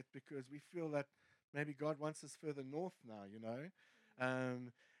market because we feel that maybe God wants us further north now,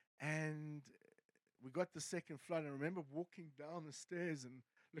 and we got the second flood. I remember walking down the stairs and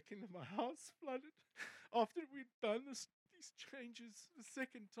looking at my house flooded after we'd done these changes the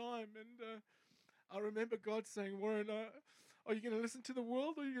second time. And I remember God saying, Warren, are you going to listen to the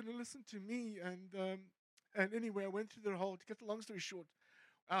world or are you going to listen to me? And anyway, I went through the whole, to get the long story short,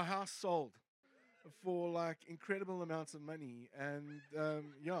 our house sold for like incredible amounts of money. And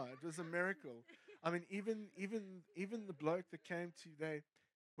it was a miracle. I mean, even the bloke that came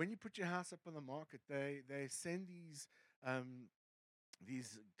when you put your house up on the market, they send these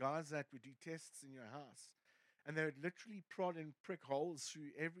guys that would do tests in your house, and they would literally prod and prick holes through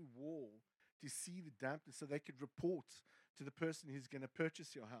every wall to see the dampness so they could report to the person who's going to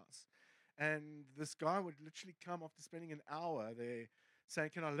purchase your house. And this guy would literally come after spending an hour there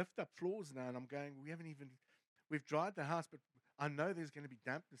saying, can I lift up floors now? And I'm going, we've dried the house, but I know there's going to be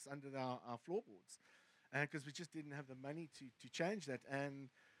dampness under our floorboards. And because we just didn't have the money to change that. And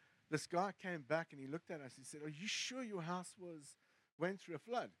this guy came back and he looked at us. He said, are you sure your house went through a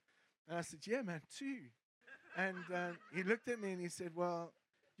flood? And I said, yeah, man, 2. And he looked at me and he said, well,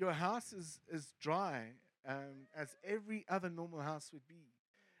 your house is dry as every other normal house would be.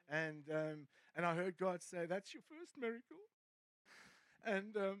 And I heard God say, that's your first miracle.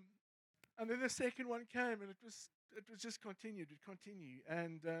 And then the second one came, and it was just continued. It continued.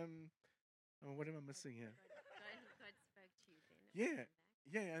 And what am I missing here? God spoke to you then.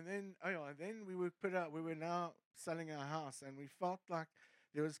 Yeah. And then we were now selling our house, and we felt like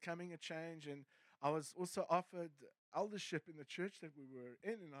there was coming a change. And I was also offered eldership in the church that we were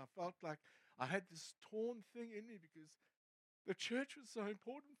in, and I felt like I had this torn thing in me because the church was so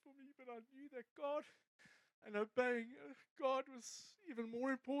important for me, but I knew that God and obeying God was even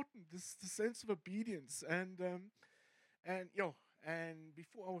more important. The sense of obedience, and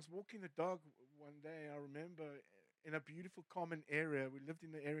before I was walking the dog one day, I remember in a beautiful common area. We lived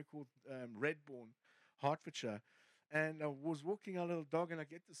in an area called Redbourne, Hertfordshire. And I was walking our little dog, and I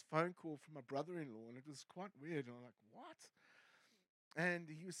get this phone call from my brother-in-law, and it was quite weird. And I'm like, what? And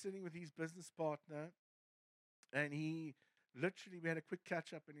he was sitting with his business partner, and we had a quick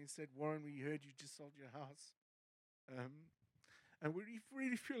catch-up, and he said, Warren, we heard you just sold your house. And we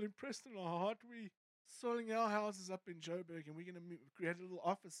really feel impressed in our heart. We're selling our houses up in Joburg, and we're going to create a little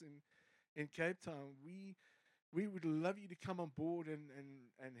office in Cape Town. We would love you to come on board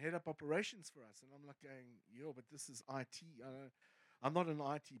and head up operations for us. And I'm like going, but this is IT. I'm not an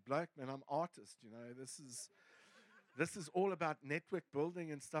IT bloke, man. I'm artist, This is all about network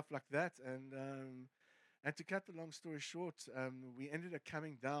building and stuff like that. And to cut the long story short, we ended up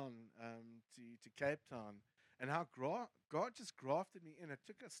coming down to Cape Town. And how God just grafted me in. It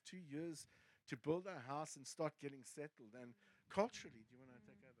took us 2 years to build our house and start getting settled. And culturally, do you want to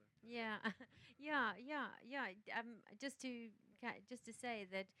take over? Yeah, yeah. Just to say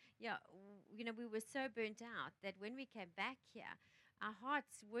that, we were so burnt out that when we came back here, our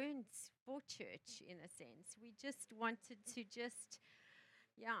hearts weren't for church in a sense. We just wanted to just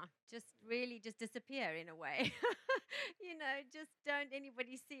really just disappear in a way. Just don't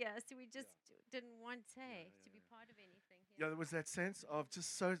anybody see us. We just didn't want to be part of anything. Yeah, there was that sense of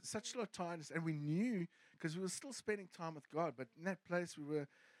just such a lot of times, and we knew because we were still spending time with God, but in that place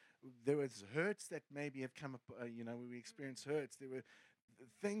there was hurts that maybe have come up, when we experienced hurts. There were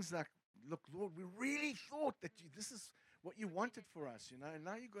things like, look, Lord, we really thought that this is what you wanted for us, and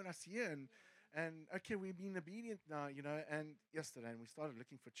now you got us here, and okay, we've been obedient now, and yesterday, and we started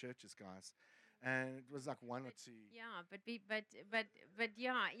looking for churches, guys, and it was like 1 or 2. Yeah,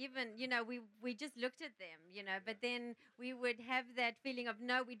 even, we just looked at them, but then we would have that feeling of,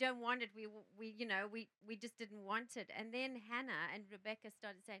 no, we don't want it. We just didn't want it. And then Hannah and Rebecca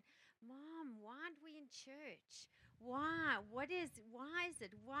started saying, Mom, why aren't we in church? Why? Why is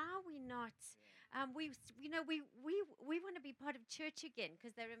it? Why are we not? We want to be part of church again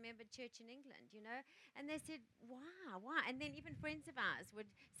because they remember church in England, And they said, why? And then even friends of ours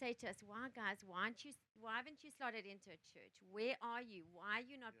would say to us, why, guys? Why haven't you slotted into a church? Where are you? Why are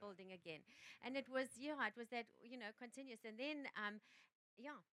you not building again? And it was that continuous. And then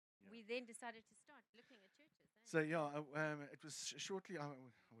we then decided to start looking at churches. So it was shortly.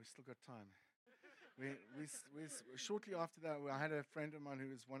 We still got time. Shortly after that, I had a friend of mine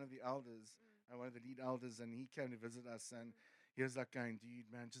who was one of the elders, one of the lead elders, and he came to visit us, and he was like going, "Dude,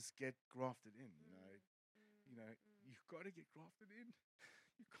 man, just get grafted in. You've got to get grafted in.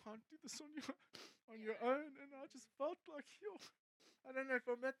 You can't do this on your own." And I just felt like, I don't know if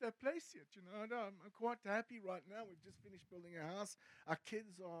I'm at that place yet. I'm quite happy right now. We've just finished building a house. Our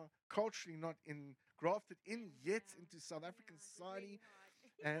kids are culturally not grafted in yet into South African society.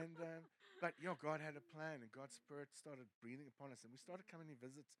 And but God had a plan, and God's Spirit started breathing upon us, and we started coming to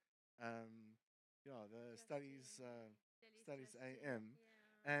visit the studies AM,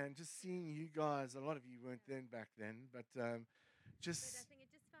 and just seeing you guys. A lot of you weren't back then, but just. But I think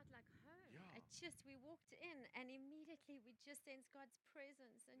it just felt like home. Yeah. We walked in, and immediately we just sensed God's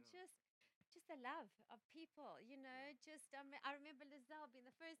presence, and just the love of people, I remember Lizelle being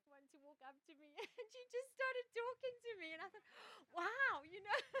the first one to walk up to me, and she just started talking to me, and I thought, wow,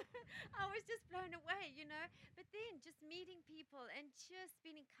 I was just blown away, But then just meeting people and just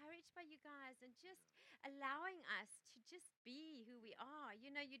being encouraged by you guys and just allowing us to just be who we are.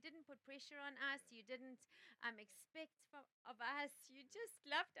 You didn't put pressure on us. You didn't expect of us. You just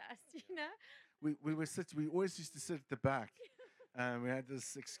loved us, We always used to sit at the back. We had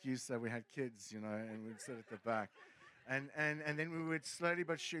this excuse that we had kids, and we'd sit at the back. And then we would slowly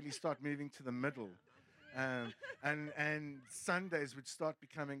but surely start moving to the middle. And Sundays would start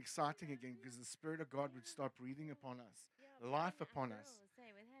becoming exciting again because the Spirit of God would start breathing upon us, life upon us.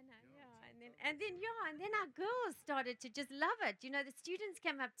 And then our girls started to just love it. The students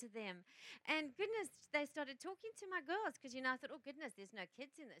came up to them, and goodness, they started talking to my girls because I thought, oh goodness, there's no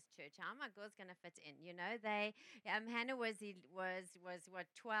kids in this church. How are my girls going to fit in? They Hannah was what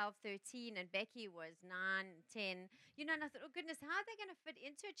 12, 13, and Becky was 9, 10. And I thought, oh goodness, how are they going to fit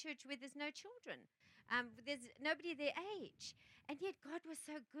into a church where there's no children? There's nobody their age. And yet God was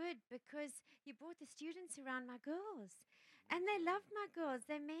so good because He brought the students around my girls. And they loved my girls.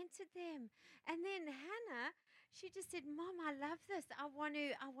 They mentored them. And then Hannah, she just said, Mom, I love this. I want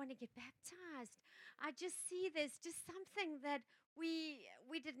to get baptized. I just see there's just something that we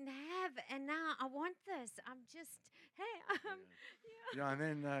didn't have, and now I want this. I'm just, and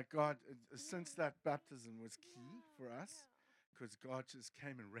then God, since that baptism was key for us, because God just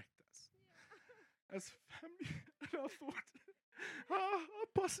came and wrecked us as a family. And I thought, I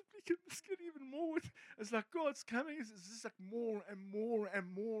possibly can just get even more. It's like God's coming. It's just like more and more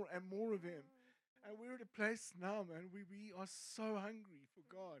and more and more of Him. And we're at a place now, man, we are so hungry for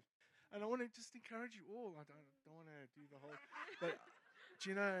God. And I want to just encourage you all. I don't want to do the whole, but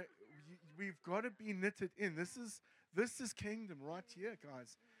we've got to be knitted in. This is kingdom right here,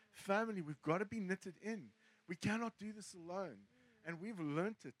 guys. Family, we've got to be knitted in. We cannot do this alone. And we've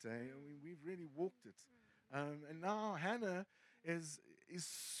learnt it, we've really walked it. And now Hannah is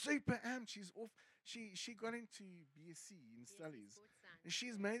super amped. She's off. She got into BSc in studies, and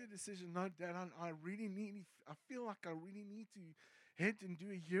she's made a decision. No, Dad, I feel like I really need to head and do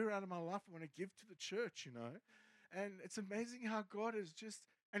a year out of my life. I want to give to the church, And it's amazing how God has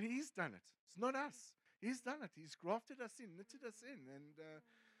and He's done it. It's not us. He's done it. He's grafted us in, knitted us in,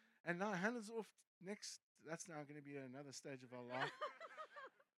 and now Hannah's off next. That's now going to be another stage of our life.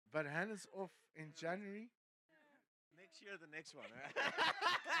 But Hannah's off in January. Next year, the next one.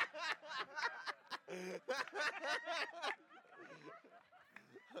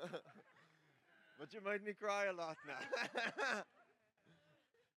 But you made me cry a lot now.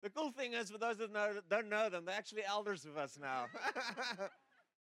 The cool thing is, for those that don't know them, they're actually elders of us now.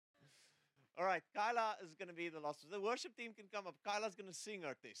 All right, Kyla is going to be the last. The worship team can come up. Kyla's going to sing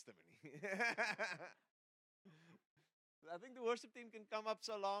our testimony. I think the worship team can come up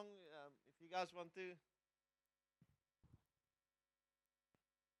so long, if you guys want to.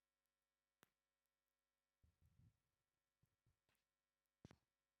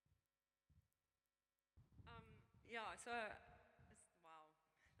 Wow,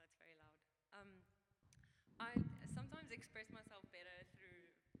 that's very loud. I sometimes express myself better through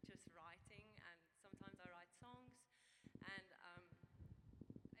just writing, and sometimes I write songs. And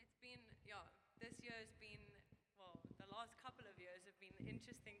it's been, this year has been, the last couple of years have been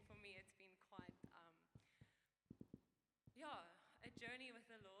interesting for me. It's been quite, a journey with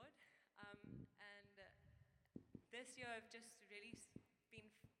the Lord. And this year I've just really been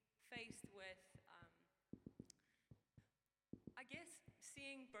faced with, I guess,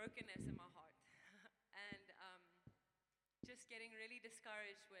 seeing brokenness in my heart. And just getting really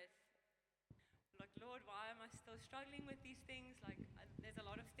discouraged with, like, Lord, why am I still struggling with these things? Like, there's a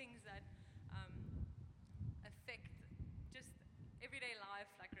lot of things that affect just everyday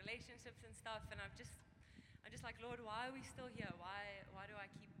life, like relationships and stuff. And I'm just like, Lord, why are we still here? Why do I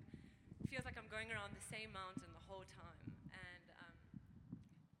keep? Feels like I'm going around the same mountain the whole time. And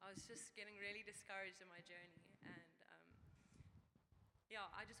I was just getting really discouraged in my journey. And yeah,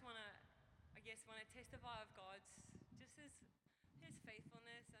 I just want to testify of God's, just his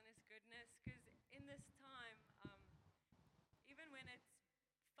faithfulness and his goodness. Because in this time, even when it's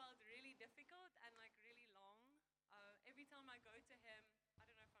felt really difficult and like really long, every time I go to him, I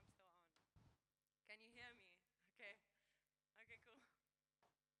don't know if I'm still on. Can you hear me? Okay. Okay, cool.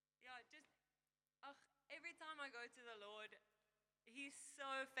 Yeah, just every time I go to the Lord, he's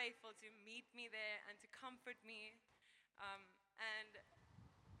so faithful to meet me there and to comfort me. And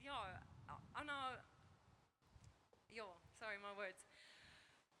yeah, I know. Sorry, my words.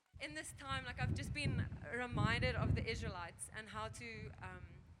 In this time, like, I've just been reminded of the Israelites and how to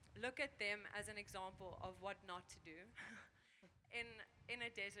look at them as an example of what not to do in a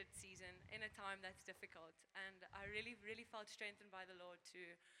desert season, in a time that's difficult. And I really, really felt strengthened by the Lord to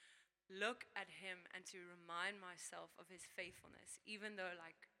look at him and to remind myself of his faithfulness, even though,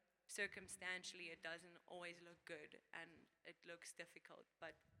 like, circumstantially it doesn't always look good and it looks difficult.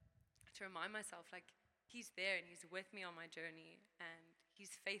 But to remind myself, like, he's there and he's with me on my journey and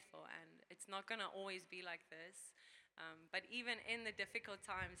he's faithful, and it's not going to always be like this. But even in the difficult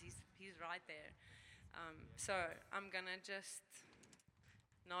times, he's right there. So I'm going to just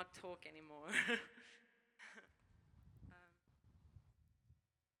not talk anymore.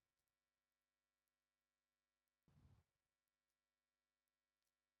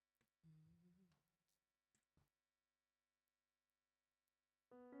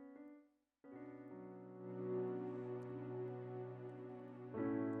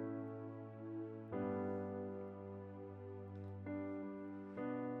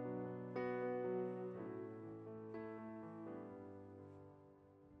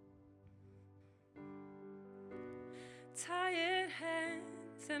 Tired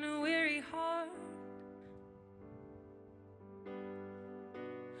hands and a weary heart,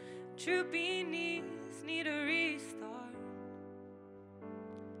 drooping knees need a restart.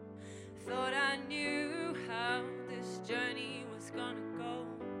 Thought I knew how this journey was gonna go,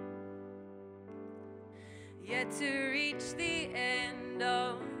 yet to reach the end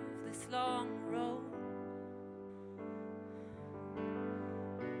of this long road,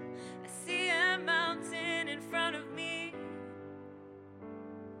 I see a mountain in front of me,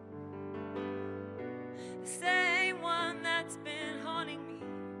 the same one that's been haunting me.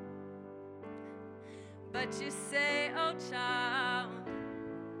 But you say, oh child,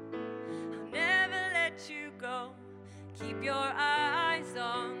 I'll never let you go. Keep your eyes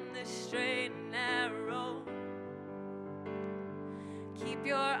on the straight and narrow. Keep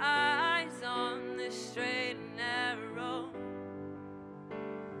your eyes on the straight and narrow.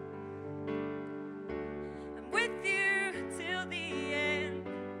 I'm with you till the end.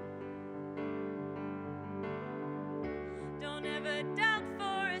 Don't ever doubt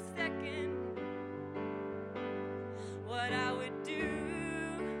for a second what I would do.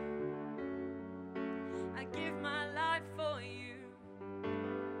 I give my life for you.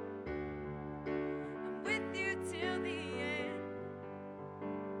 I'm with you till the end.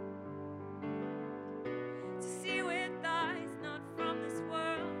 To see with eyes not from this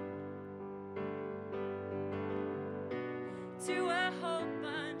world, to a hope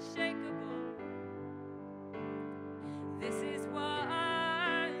unshakable. This is what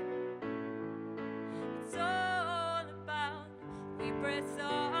it's all about. We press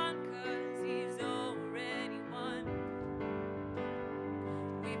on 'cause he's already won.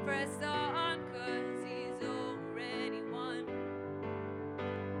 We press on 'cause he's already won.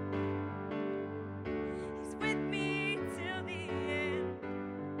 He's with me till the end.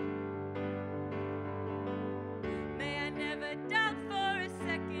 May I never doubt for a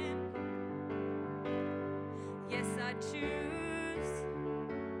second. Yes, I choose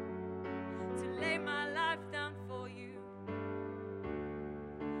to lay my life down for you.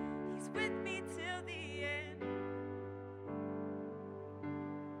 He's with me till the end.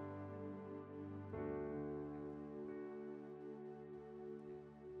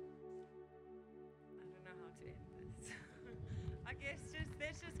 I don't know how to end this. I guess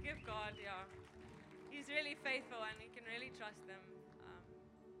let's just give God, yeah. He's really faithful and you can really trust him.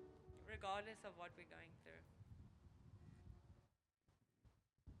 regardless of what we're going through.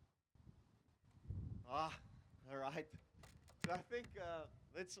 All right. So I think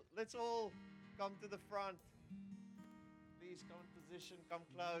let's all come to the front. Please come in position, come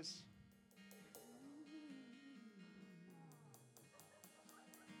close.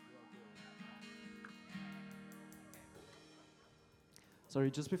 Sorry,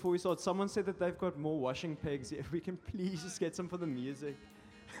 just before we start, someone said that they've got more washing pegs. If we can please just get some for the music.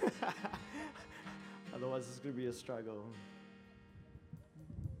 Otherwise, it's going to be a struggle.